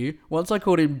ripping into you. Once I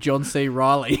called him John C.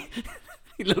 Reilly.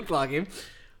 He looked like him.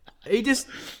 He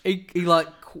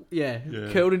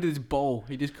curled into this ball.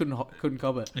 He just couldn't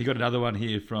cop it. He got another one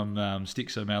here from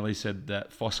Sticks O'Malley, said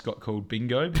that Foss got called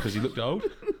Bingo because he looked old.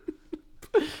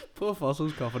 Poor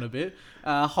Fossil's coughing a bit.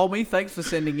 Holmy, thanks for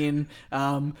sending in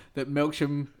that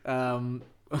Melksham...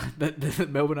 that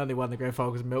Melbourne only won the grand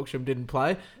final because Melksham didn't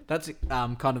play. That's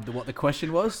kind of what the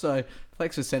question was. So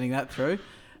thanks for sending that through.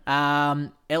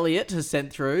 Elliot has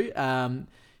sent through.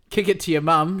 Kick it to your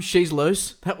mum. She's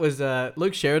loose. That was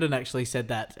Luke Sheridan actually said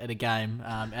that at a game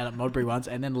out at Modbury once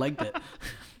and then legged it.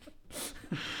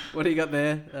 What do you got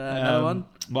there? Another one.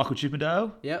 Michael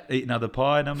Chippendale. Yep. Eat another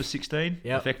pie. Number 16.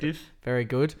 Yep. Effective. Very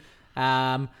good.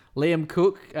 Liam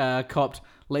Cook copped.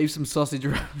 Leave some sausage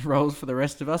rolls for the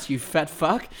rest of us, you fat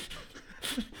fuck.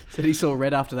 Said he saw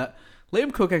red after that.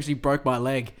 Liam Cook actually broke my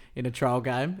leg in a trial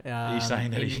game. He's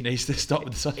saying that he needs to stop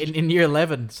with the sausage. In year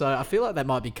 11. So I feel like that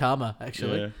might be karma,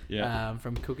 actually. Yeah.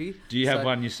 From Cookie. Do you have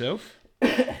one yourself?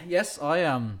 Yes, I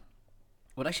well,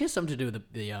 it actually has something to do with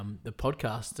the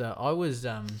podcast. I was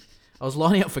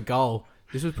lining up for goal.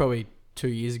 This was probably 2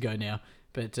 years ago now,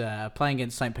 but playing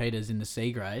against St. Peter's in the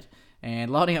C grade.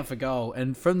 And lining up for goal,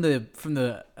 and from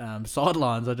the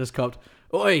sidelines, I just copped,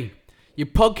 "Oi, your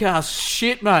podcast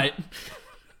shit, mate."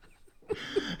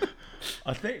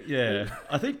 I think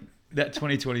that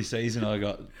 2020 season I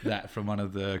got that from one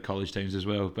of the college teams as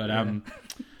well. But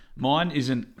mine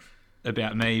isn't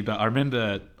about me. But I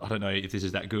remember, I don't know if this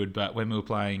is that good, but when we were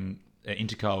playing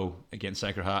Intercol against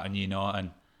Sacred Heart in Year 9,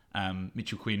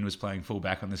 Mitchell Quinn was playing full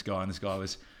back on this guy, and this guy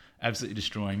was absolutely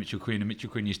destroying Mitchell Quinn. And Mitchell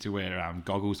Quinn used to wear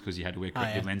goggles because he had to wear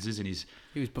corrective lenses. And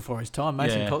he was before his time.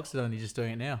 Mason Cox is only just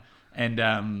doing it now. And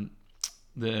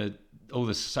all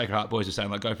the Sacred Heart boys were saying,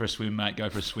 like, go for a swim, mate,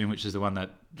 go for a swim, which is the one that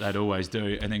they'd always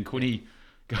do. And then Quinny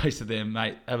goes to them,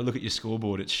 mate, have a look at your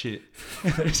scoreboard. It's shit.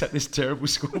 And it's at this terrible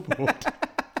scoreboard.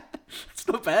 It's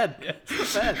not bad. Yeah.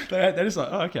 It's not bad. They're just like,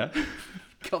 oh, okay.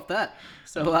 Got that.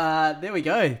 So there we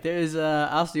go. There's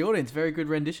Ask the Audience. Very good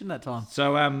rendition that time.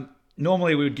 So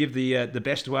normally we would give the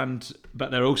best ones,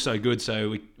 but they're all so good, so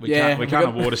we can't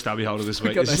award a stubby holder this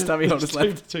week. We've got no stubby holders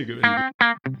left. Too good.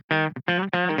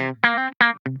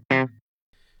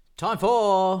 Time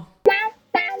for...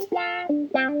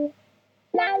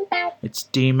 It's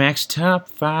D-Max Top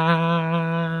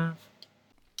 5.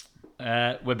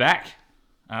 We're back.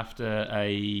 After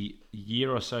a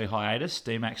year or so hiatus,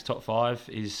 D-Max Top 5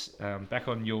 is back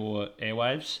on your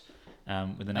airwaves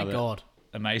with another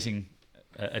amazing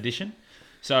edition.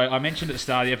 So I mentioned at the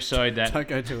start of the episode that... Don't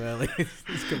go too early.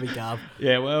 This could be garb.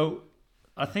 Yeah, well,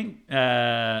 I think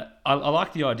I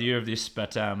like the idea of this,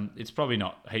 but it's probably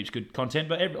not heaps good content,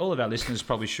 but all of our listeners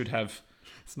probably should have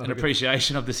an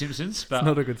appreciation of The Simpsons. But it's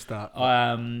not a good start.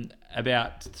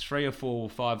 About 3 or 4 or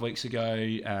 5 weeks ago,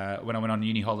 when I went on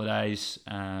uni holidays,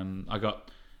 I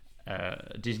got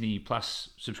Disney Plus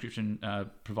subscription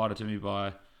provided to me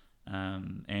by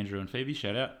Andrew and Phoebe,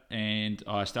 shout out. And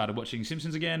I started watching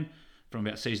Simpsons again from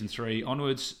about season 3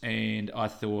 onwards, and I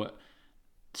thought,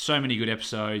 so many good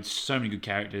episodes, so many good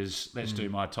characters. Let's do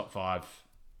my top 5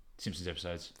 Simpsons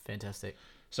episodes. Fantastic.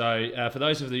 So for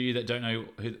those of you that don't know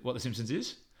what The Simpsons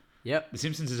is, Yep. The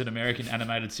Simpsons is an American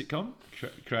animated sitcom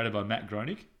created by Matt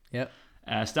Groening. Yep.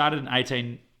 Started in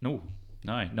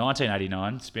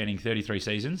 1989, spanning 33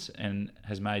 seasons, and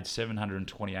has made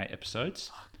 728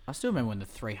 episodes. I still remember when the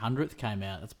 300th came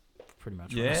out. That's pretty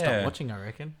much when I Yeah. stopped watching, I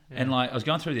reckon. Yeah. And like I was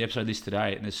going through the episode list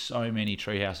today, and there's so many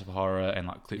Treehouse of Horror and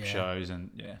like clip Yeah. shows, and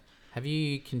Have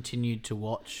you continued to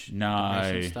watch No.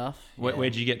 the recent stuff?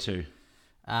 Where'd you get to?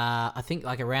 I think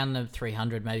like around the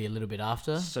 300, maybe a little bit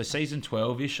after. So season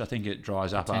 12-ish, I think it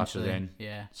dries up after Potentially, then.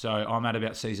 yeah. So I'm at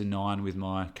about season 9 with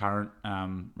my current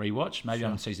rewatch. Maybe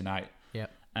I'm on season 8.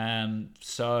 Yep.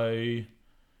 So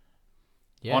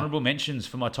Yeah. honourable mentions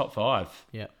for my top 5.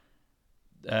 Yep.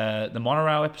 The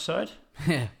monorail episode.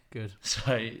 Yeah. Good.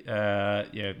 So we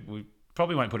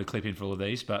probably won't put a clip in for all of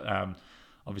these, but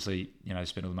obviously,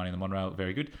 spend all the money on the monorail,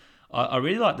 very good. I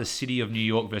really like the City of New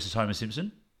York versus Homer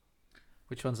Simpson.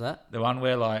 Which one's that? The one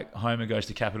where like Homer goes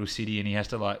to Capital City and he has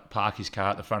to like park his car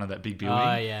at the front of that big building.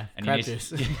 Oh yeah. And Crab he needs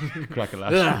juice. crack a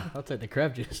laugh. Ugh, I'll take the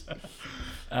crab juice.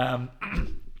 Another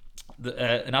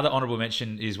honourable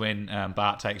mention is when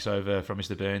Bart takes over from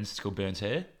Mr. Burns. It's called Burns'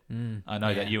 Hair. I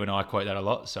know that you and I quote that a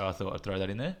lot, so I thought I'd throw that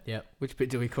in there. Yep. Which bit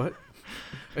do we quote?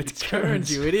 It's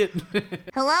Kearns, you idiot.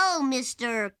 Hello,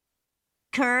 Mr.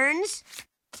 Kearns.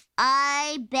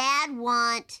 I bad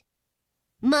want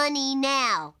money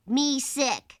now. Me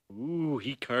sick. Ooh,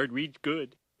 he card reads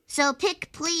good. So pick,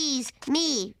 please,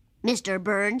 me, Mr.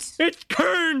 Burns. It's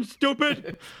Kern,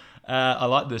 stupid! I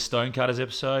like the Stonecutters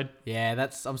episode, Yeah,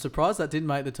 I'm surprised that didn't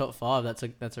make the top 5.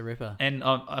 That's a ripper. and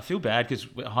I feel bad because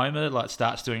Homer like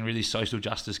starts doing really social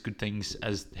justice good things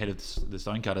as head of the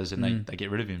Stonecutters, and they get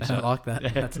rid of him. I So don't like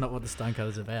that. That's not what the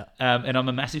Stonecutter's about. and I'm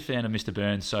a massive fan of Mr.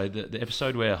 Burns. So the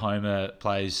episode where Homer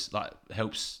plays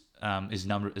helps his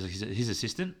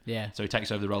assistant. Yeah. So he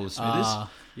takes over the role of Smithers.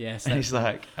 Yes. And he's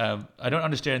like, I don't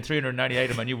understand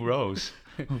 398 of my new roles.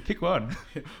 Pick one.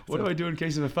 What do I do in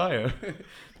case of a fire?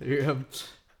 That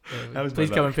was Please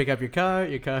my come luck. and pick up your car.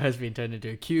 Your car has been turned into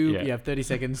a cube. Yeah. You have 30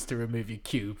 seconds to remove your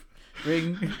cube.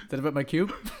 Ring. Is that about my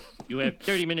cube? You have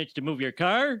 30 minutes to move your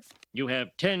car. You have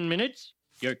 10 minutes.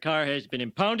 Your car has been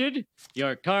impounded.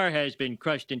 Your car has been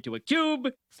crushed into a cube.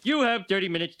 You have 30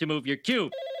 minutes to move your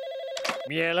cube.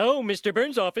 Hello, Mr.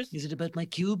 Burns' office. Is it about my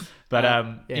cube? But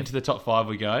yeah. into the top 5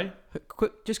 we go.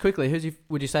 Just quickly,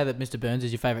 would you say that Mr. Burns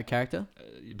is your favourite character?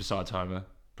 Besides Homer,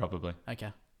 probably.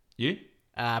 Okay. You?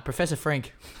 Professor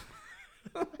Frink.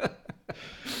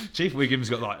 Chief Wiggum's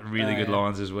got like really good yeah.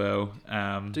 lines as well.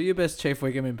 Do your best Chief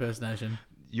Wiggum impersonation.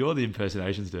 You're the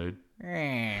impersonations dude.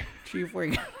 Chief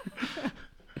Wiggum.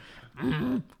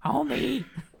 Homie.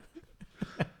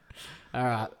 All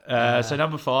right. So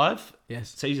number 5,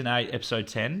 Yes. season 8, episode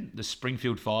 10, the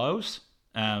Springfield Files.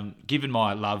 Given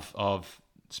my love of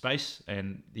space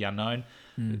and the unknown,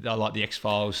 I like the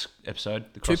X-Files episode.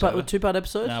 The crossover. Two-part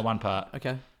episode? No, one part.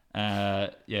 Okay. Yeah.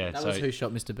 That so was Who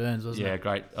Shot Mr. Burns, wasn't yeah, it?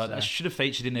 great. I should have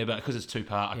featured in there, but because it's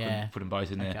 2-part, I Yeah. couldn't put them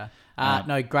both in there. Okay.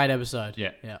 No, great episode.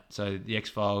 Yeah. Yeah. So the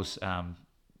X-Files.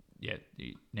 You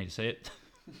need to see it.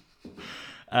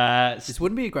 This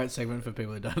wouldn't be a great segment for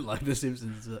people who don't like The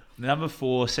Simpsons. Number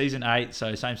 4, season 8,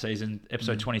 so same season,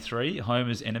 episode 23,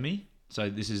 Homer's Enemy. So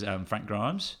this is Frank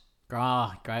Grimes.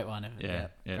 Great one. Yeah.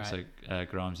 great. So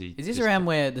Grimesy. Is this around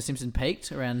where The Simpsons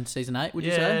peaked? Around season 8, would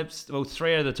you say? Well,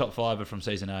 3 out of the top 5 are from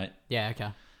season 8. Yeah,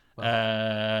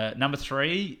 okay. Number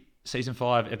 3, season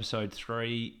 5, episode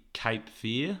 3, Cape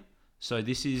Fear. So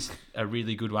this is a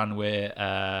really good one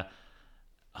where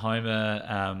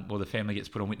Homer, the family gets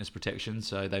put on witness protection,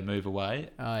 so they move away.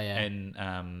 Oh, yeah.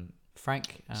 And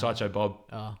Frank. Sideshow Bob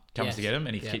Oh, comes yes. to get him,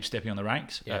 and he Yeah. keeps stepping on the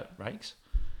rakes. Yeah.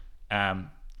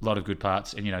 A lot of good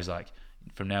parts, and he's like,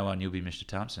 from now on, you'll be Mr.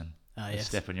 Thompson. Oh, A yes.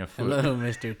 step on your foot. Hello,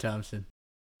 Mr. Thompson.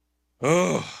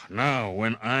 Oh, now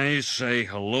when I say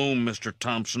hello, Mr.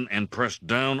 Thompson, and press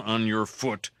down on your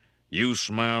foot, you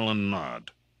smile and nod.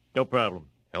 No problem.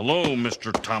 Hello,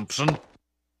 Mr. Thompson.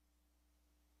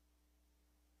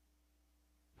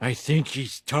 I think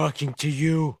he's talking to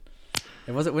you.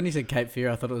 It wasn't when you said Cape Fear.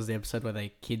 I thought it was the episode where the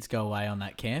kids go away on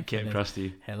that camp. Camp And then,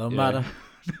 Krusty. Hello, Yeah. mother.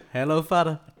 Hello,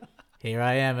 father. Here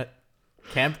I am at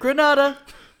Camp Granada.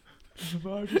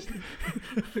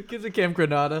 Kids at Camp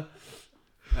Granada.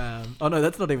 Oh no,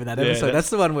 that's not even that Yeah, episode. That's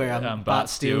the one where Bart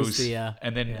steals the.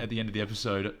 and then yeah. at the end of the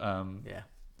episode, Yeah.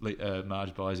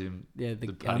 Marge buys him Yeah,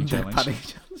 the putting challenge. putting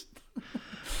challenge.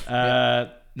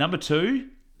 Number 2.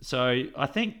 So I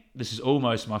think this is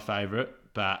almost my favourite,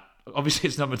 but obviously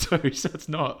it's number 2, so it's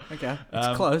not. Okay,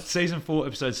 it's close. Season 4,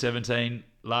 episode 17,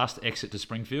 Last Exit to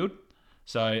Springfield.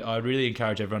 So I really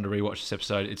encourage everyone to rewatch this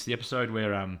episode. It's the episode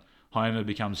where Homer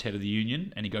becomes head of the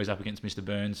union and he goes up against Mr.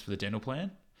 Burns for the dental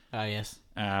plan. Oh, yes.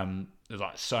 There's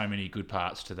like so many good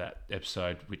parts to that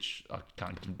episode, which I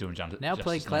can't do a justice. Now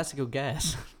play classical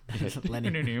gas.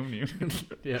 Lenny.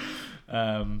 Yeah.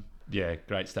 Yeah,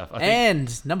 great stuff. I think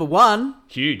And number 1.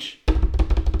 huge.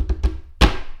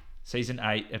 Season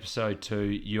 8, episode 2,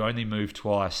 You Only Move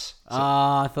Twice. So,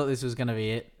 I thought this was going to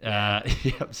be it.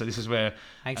 so this is where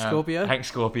Hank Scorpio? Hank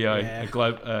Scorpio, Yeah.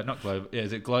 not Global,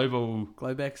 is it Global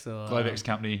Globex or Globex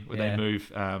company where yeah. they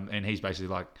move, and he's basically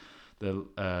like the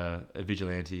a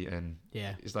vigilante, and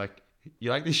Yeah. he's like, you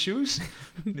like these shoes?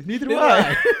 Neither do Neither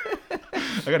I.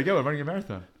 I gotta go. I'm running a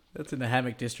marathon. That's in the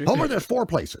hammock district. Homer, there's 4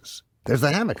 places. There's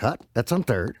the Hammock Hut. That's on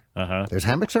 3rd. Uh-huh. There's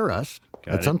Hammocks R Us.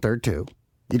 That's it. on 3rd, too.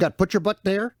 You got Put Your Butt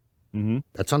There. Mm-hmm.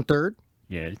 That's on 3rd.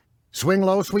 Yes. Swing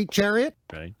Low, Sweet Chariot.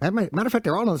 Right. Matter of fact,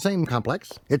 they're all in the same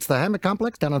complex. It's the Hammock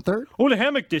Complex down on 3rd. Oh, the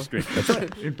hammock district.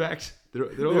 In fact, they're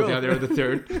all down there at the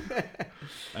 3rd.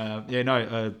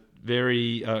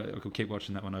 Very. I could keep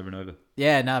watching that one over and over.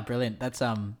 Yeah, no, brilliant. That's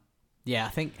yeah, I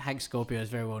think Hank Scorpio is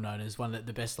very well known as one of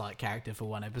the best like character for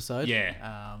one episode.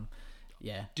 Yeah.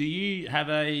 Yeah. Do you have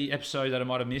a episode that I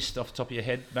might have missed off the top of your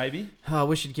head, maybe? Oh, I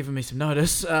wish you'd given me some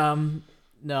notice. No,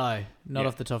 not Yeah.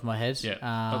 off the top of my head. Yeah.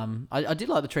 I did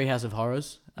like the Treehouse of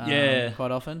Horrors. Yeah.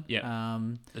 Quite often. Yeah.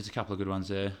 There's a couple of good ones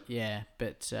there. Yeah,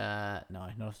 but no,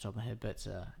 not off the top of my head. But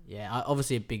yeah,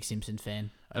 obviously a big Simpson fan.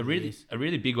 A really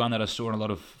big one that I saw in a lot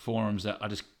of forums that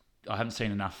I haven't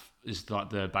seen enough is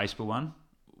like the baseball one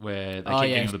where they keep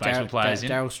getting all the baseball players in.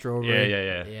 Daryl Strawberry.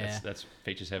 Yeah. That's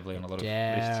features heavily on a lot of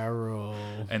lists. Daryl.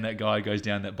 And that guy goes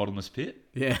down that bottomless pit.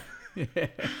 Yeah.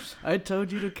 I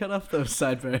told you to cut off those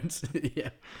sideburns. Yeah.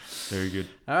 Very good.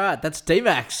 All right, that's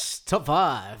D-Max top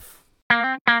 5.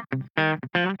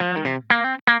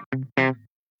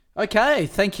 Okay,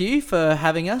 thank you for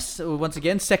having us once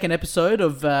again. Second episode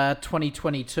of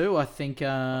 2022. I think.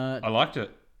 I liked it.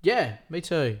 Yeah, me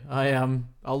too.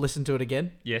 I'll listen to it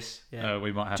again. Yes. Yeah.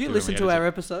 We might have Do to. you when listen we to edit our it.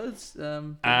 episodes?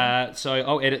 So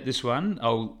I'll edit this one.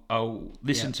 I'll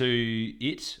listen Yeah. to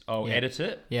it. I'll Yeah. edit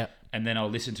it. Yeah. And then I'll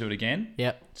listen to it again.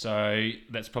 Yep. So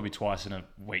that's probably twice in a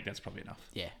week. That's probably enough.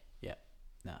 Yeah. Yeah.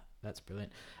 No, that's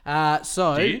brilliant.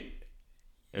 So. Do you?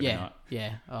 Every yeah. night.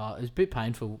 Yeah. Oh, it was a bit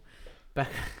painful back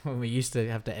when we used to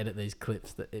have to edit these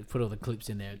clips. That it put all the clips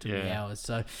in there. It took me Yeah. hours.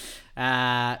 So,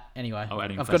 anyway, Oh,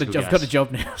 adding I've got classical a gas.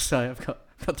 job now. So I've got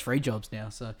 3 jobs now.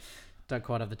 So don't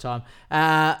quite have the time.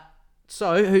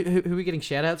 So who are we getting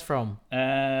shout outs from?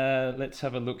 Let's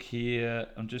have a look here.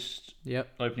 I'm just Yep.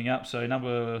 opening up. So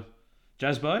number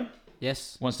Jazzbo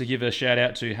Yes. wants to give a shout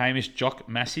out to Hamish Jock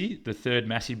Massey, the 3rd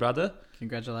Massey brother,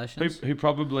 Congratulations. who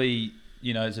probably,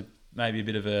 is maybe a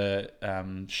bit of a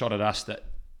shot at us that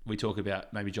we talk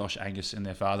about maybe Josh, Angus and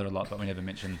their father a lot, but we never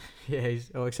mention. Yeah.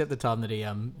 Except the time that he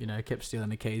kept stealing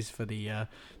the keys for the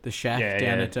shack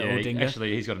down at Aldinga.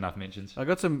 Actually, he's got enough mentions. I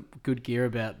got some good gear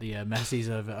about the Massies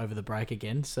over the break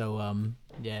again. So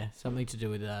yeah, something to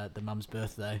do with the mum's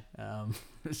birthday.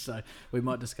 So we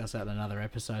might discuss that in another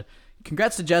episode.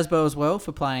 Congrats to Jazzbo as well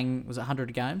for playing. Was it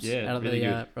 100 games? Yeah, out of really the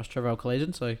good. Ross Trevor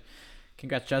Collegian. So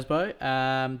congrats, Jazzbo.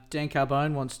 Dan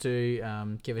Carbone wants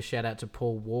to give a shout out to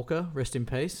Paul Walker. Rest in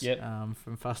peace. Yep.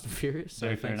 From Fast and Furious. So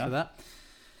Very fair thanks for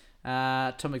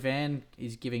that. Tom McVan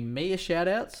is giving me a shout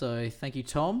out. So thank you,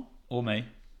 Tom. Or me.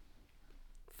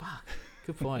 Fuck.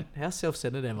 Good point. How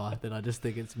self-centered am I that I just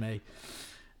think it's me?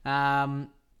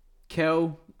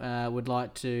 Kel would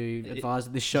like to advise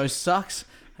that this show sucks.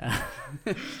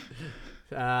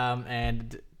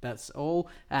 And that's all.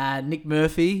 Nick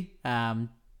Murphy,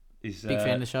 Is big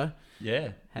fan of the show. Yeah,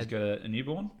 he's Had- got a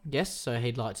newborn. Yes, so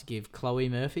he'd like to give Chloe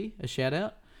Murphy a shout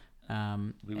out.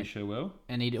 We wish her well.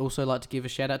 And he'd also like to give a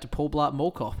shout out to Paul Blart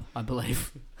Morcop, I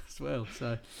believe, as well.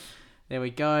 So there we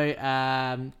go.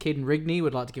 Keaton Rigney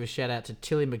would like to give a shout out to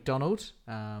Tilly McDonald,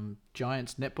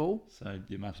 Giants netball. So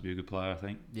you must be a good player, I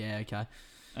think. Yeah, okay.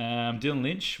 Dylan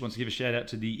Lynch wants to give a shout out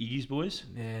to the Iggy's boys.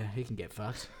 Yeah, he can get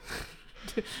fucked.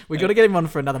 We got to get him on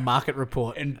for another market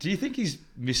report. And do you think he's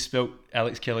misspelt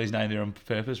Alex Kelly's name there on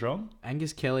purpose wrong?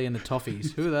 Angus Kelly and the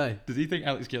Toffees. Who are they? Does he think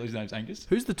Alex Kelly's name's Angus?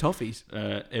 Who's the Toffees?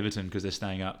 Everton, because they're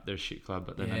staying up. They're a shit club,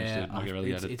 but they managed to not get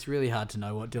relegated. it's really hard to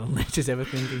know what Dylan Lynch is ever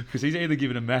thinking. Because he's either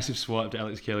given a massive swipe to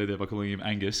Alex Kelly there by calling him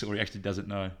Angus, or he actually doesn't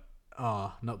know.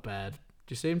 Oh, not bad.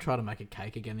 you see him try to make a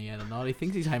cake again the other night? He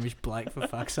thinks he's Hamish Blake, for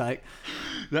fuck's sake.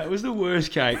 That was the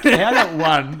worst cake. How that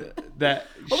won that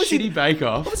shitty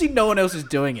bake-off. Obviously, no one else is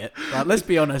doing it. Like, let's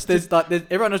be honest.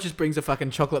 Everyone else just brings a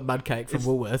fucking chocolate mud cake from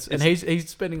Woolworths, and he's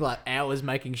spending like hours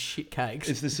making shit cakes.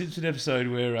 It's the Simpson episode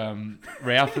where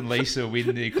Ralph and Lisa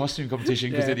win the costume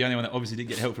competition because they're the only one that obviously didn't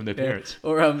get help from their parents.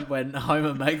 Or when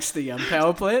Homer makes the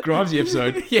power plant. Grimesy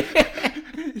episode. Yeah.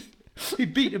 He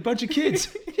beat a bunch of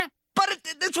kids. But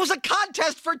this was a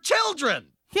contest for children.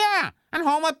 Yeah, and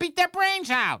Homer beat their brains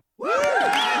out.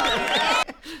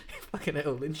 Fucking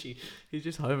hell, Lynchy. He's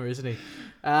just Homer, isn't he?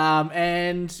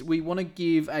 And we want to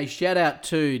give a shout out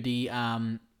to the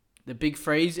Big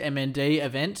Freeze MND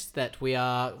event that we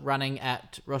are running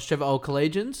at Rostrevor Old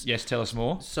Collegians. Yes, tell us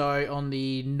more. So on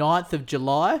the 9th of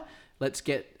July, let's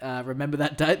remember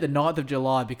that date, the 9th of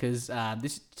July, because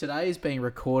today is being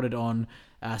recorded on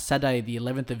Saturday, the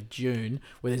 11th of June,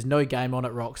 where there's no game on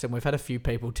at Rocks, and we've had a few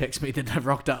people text me that they've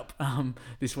rocked up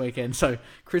this weekend. So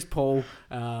Chris Paul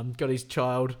got his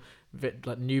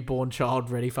newborn child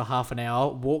ready for half an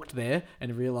hour, walked there,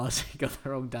 and realised he got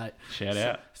the wrong date. Shout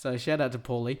out. So shout out to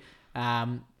Paulie.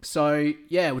 So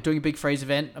yeah, we're doing a Big Freeze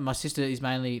event, and my sister is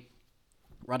mainly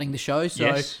running the show. So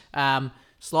Yes.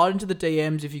 Slide into the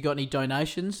DMs if you've got any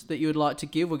donations that you would like to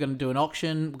give. We're going to do an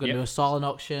auction. We're going to do a silent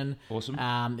auction. Awesome.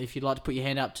 If you'd like to put your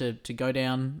hand up to go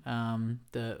down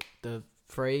the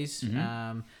freeze.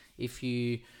 Mm-hmm.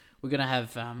 We're going to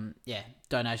have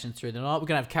donations through the night. We're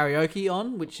going to have karaoke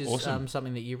on, which is Awesome.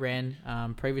 something that you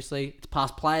ran previously. It's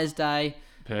past Players Day.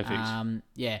 Perfect.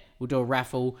 We'll do a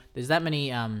raffle. There's that many.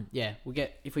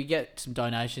 If we get some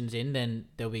donations in, then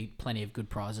there'll be plenty of good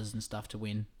prizes and stuff to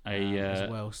win as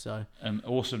well. So an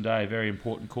awesome day, very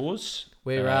important cause.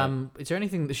 we're is there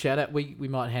anything to shout out? We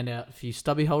might hand out a few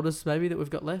stubby holders maybe that we've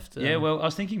got left. Yeah, well, I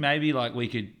was thinking maybe like we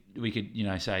could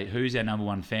say who's our number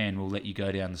one fan. We'll let you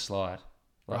go down the slide.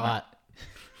 Like right.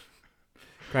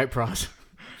 Great prize.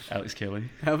 Alex Kelly.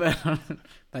 How about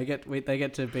they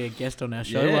get to be a guest on our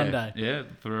show one day? Yeah,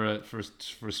 for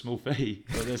a small fee.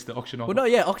 Well, that's the auction. Well, no,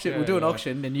 yeah, auction. We'll do an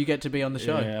auction, and you get to be on the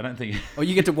show. Yeah, I don't think. Or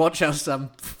you get to watch us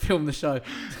film the show.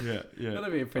 Yeah.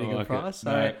 That'll be a pretty good like prize.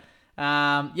 it.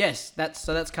 So, yes,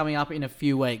 that's coming up in a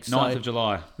few weeks. 9th of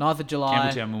July. 9th of July.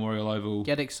 Campbelltown Memorial Oval.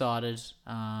 Get excited.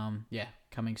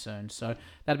 Coming soon. So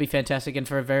that'd be fantastic, and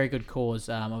for a very good cause.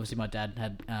 Obviously, my dad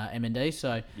had MND,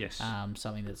 so Yes.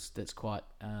 Something that's quite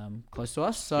close to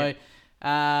us. So,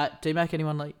 D-Mac,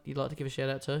 anyone you'd like to give a shout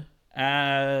out to?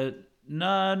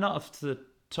 No, not off the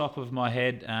top of my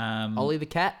head. Ollie the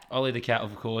cat. Ollie the cat,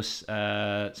 of course.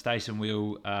 Stace and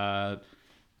Will a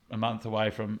month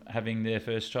away from having their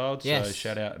first child. Yes. So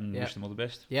shout out and wish them all the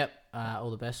best. Yep. All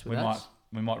the best with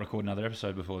We might record another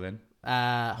episode before then.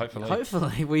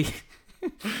 Hopefully we.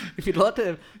 If you'd like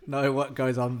to know what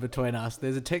goes on between us,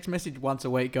 there's a text message once a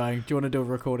week going, "Do you want to do a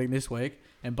recording this week?"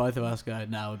 And both of us go,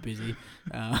 "No, we're busy,"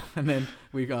 and then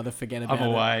we either forget about it. I'm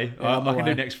away. Yeah, I can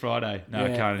do next Friday. No, I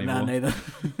can't anymore. No, neither.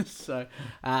 So,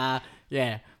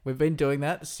 we've been doing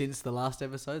that since the last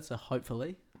episode. So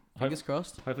hopefully, fingers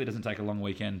crossed. Hopefully, it doesn't take a long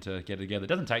weekend to get it together. It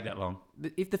doesn't take that long.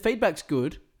 If the feedback's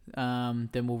good,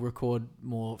 then we'll record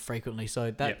more frequently.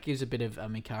 So that gives a bit of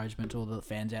encouragement to all the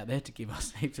fans out there to give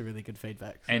us heaps of really good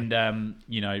feedback. So. And,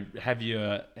 have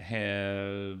your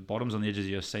bottoms on the edges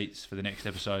of your seats for the next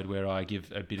episode where I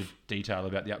give a bit of detail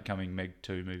about the upcoming Meg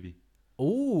 2 movie.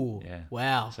 Ooh, yeah.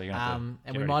 Wow. So you're gonna have to and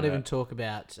get we ready might for even that. talk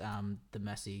about the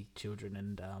Massey children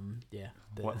and the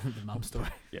mum story.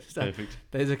 Yeah, So perfect.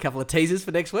 There's a couple of teasers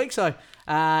for next week. So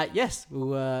yes,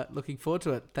 we're looking forward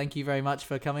to it. Thank you very much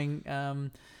for coming,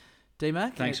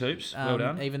 D-Mac. Thanks, Hoops. Well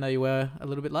done. Even though you were a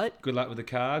little bit late. Good luck with the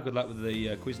car. Good luck with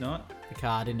the quiz night. The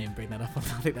car, I didn't even bring that up. I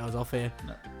think that was off air.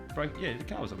 No, the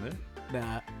car was on there.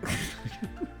 Nah.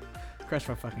 Crashed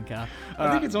my fucking car.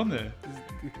 I think it's on there.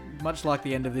 Much like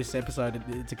the end of this episode,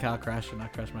 it's a car crash and I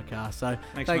crashed my car. So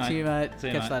Thanks, thanks mate. you, mate. See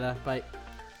you, Catch you mate. later. Bye.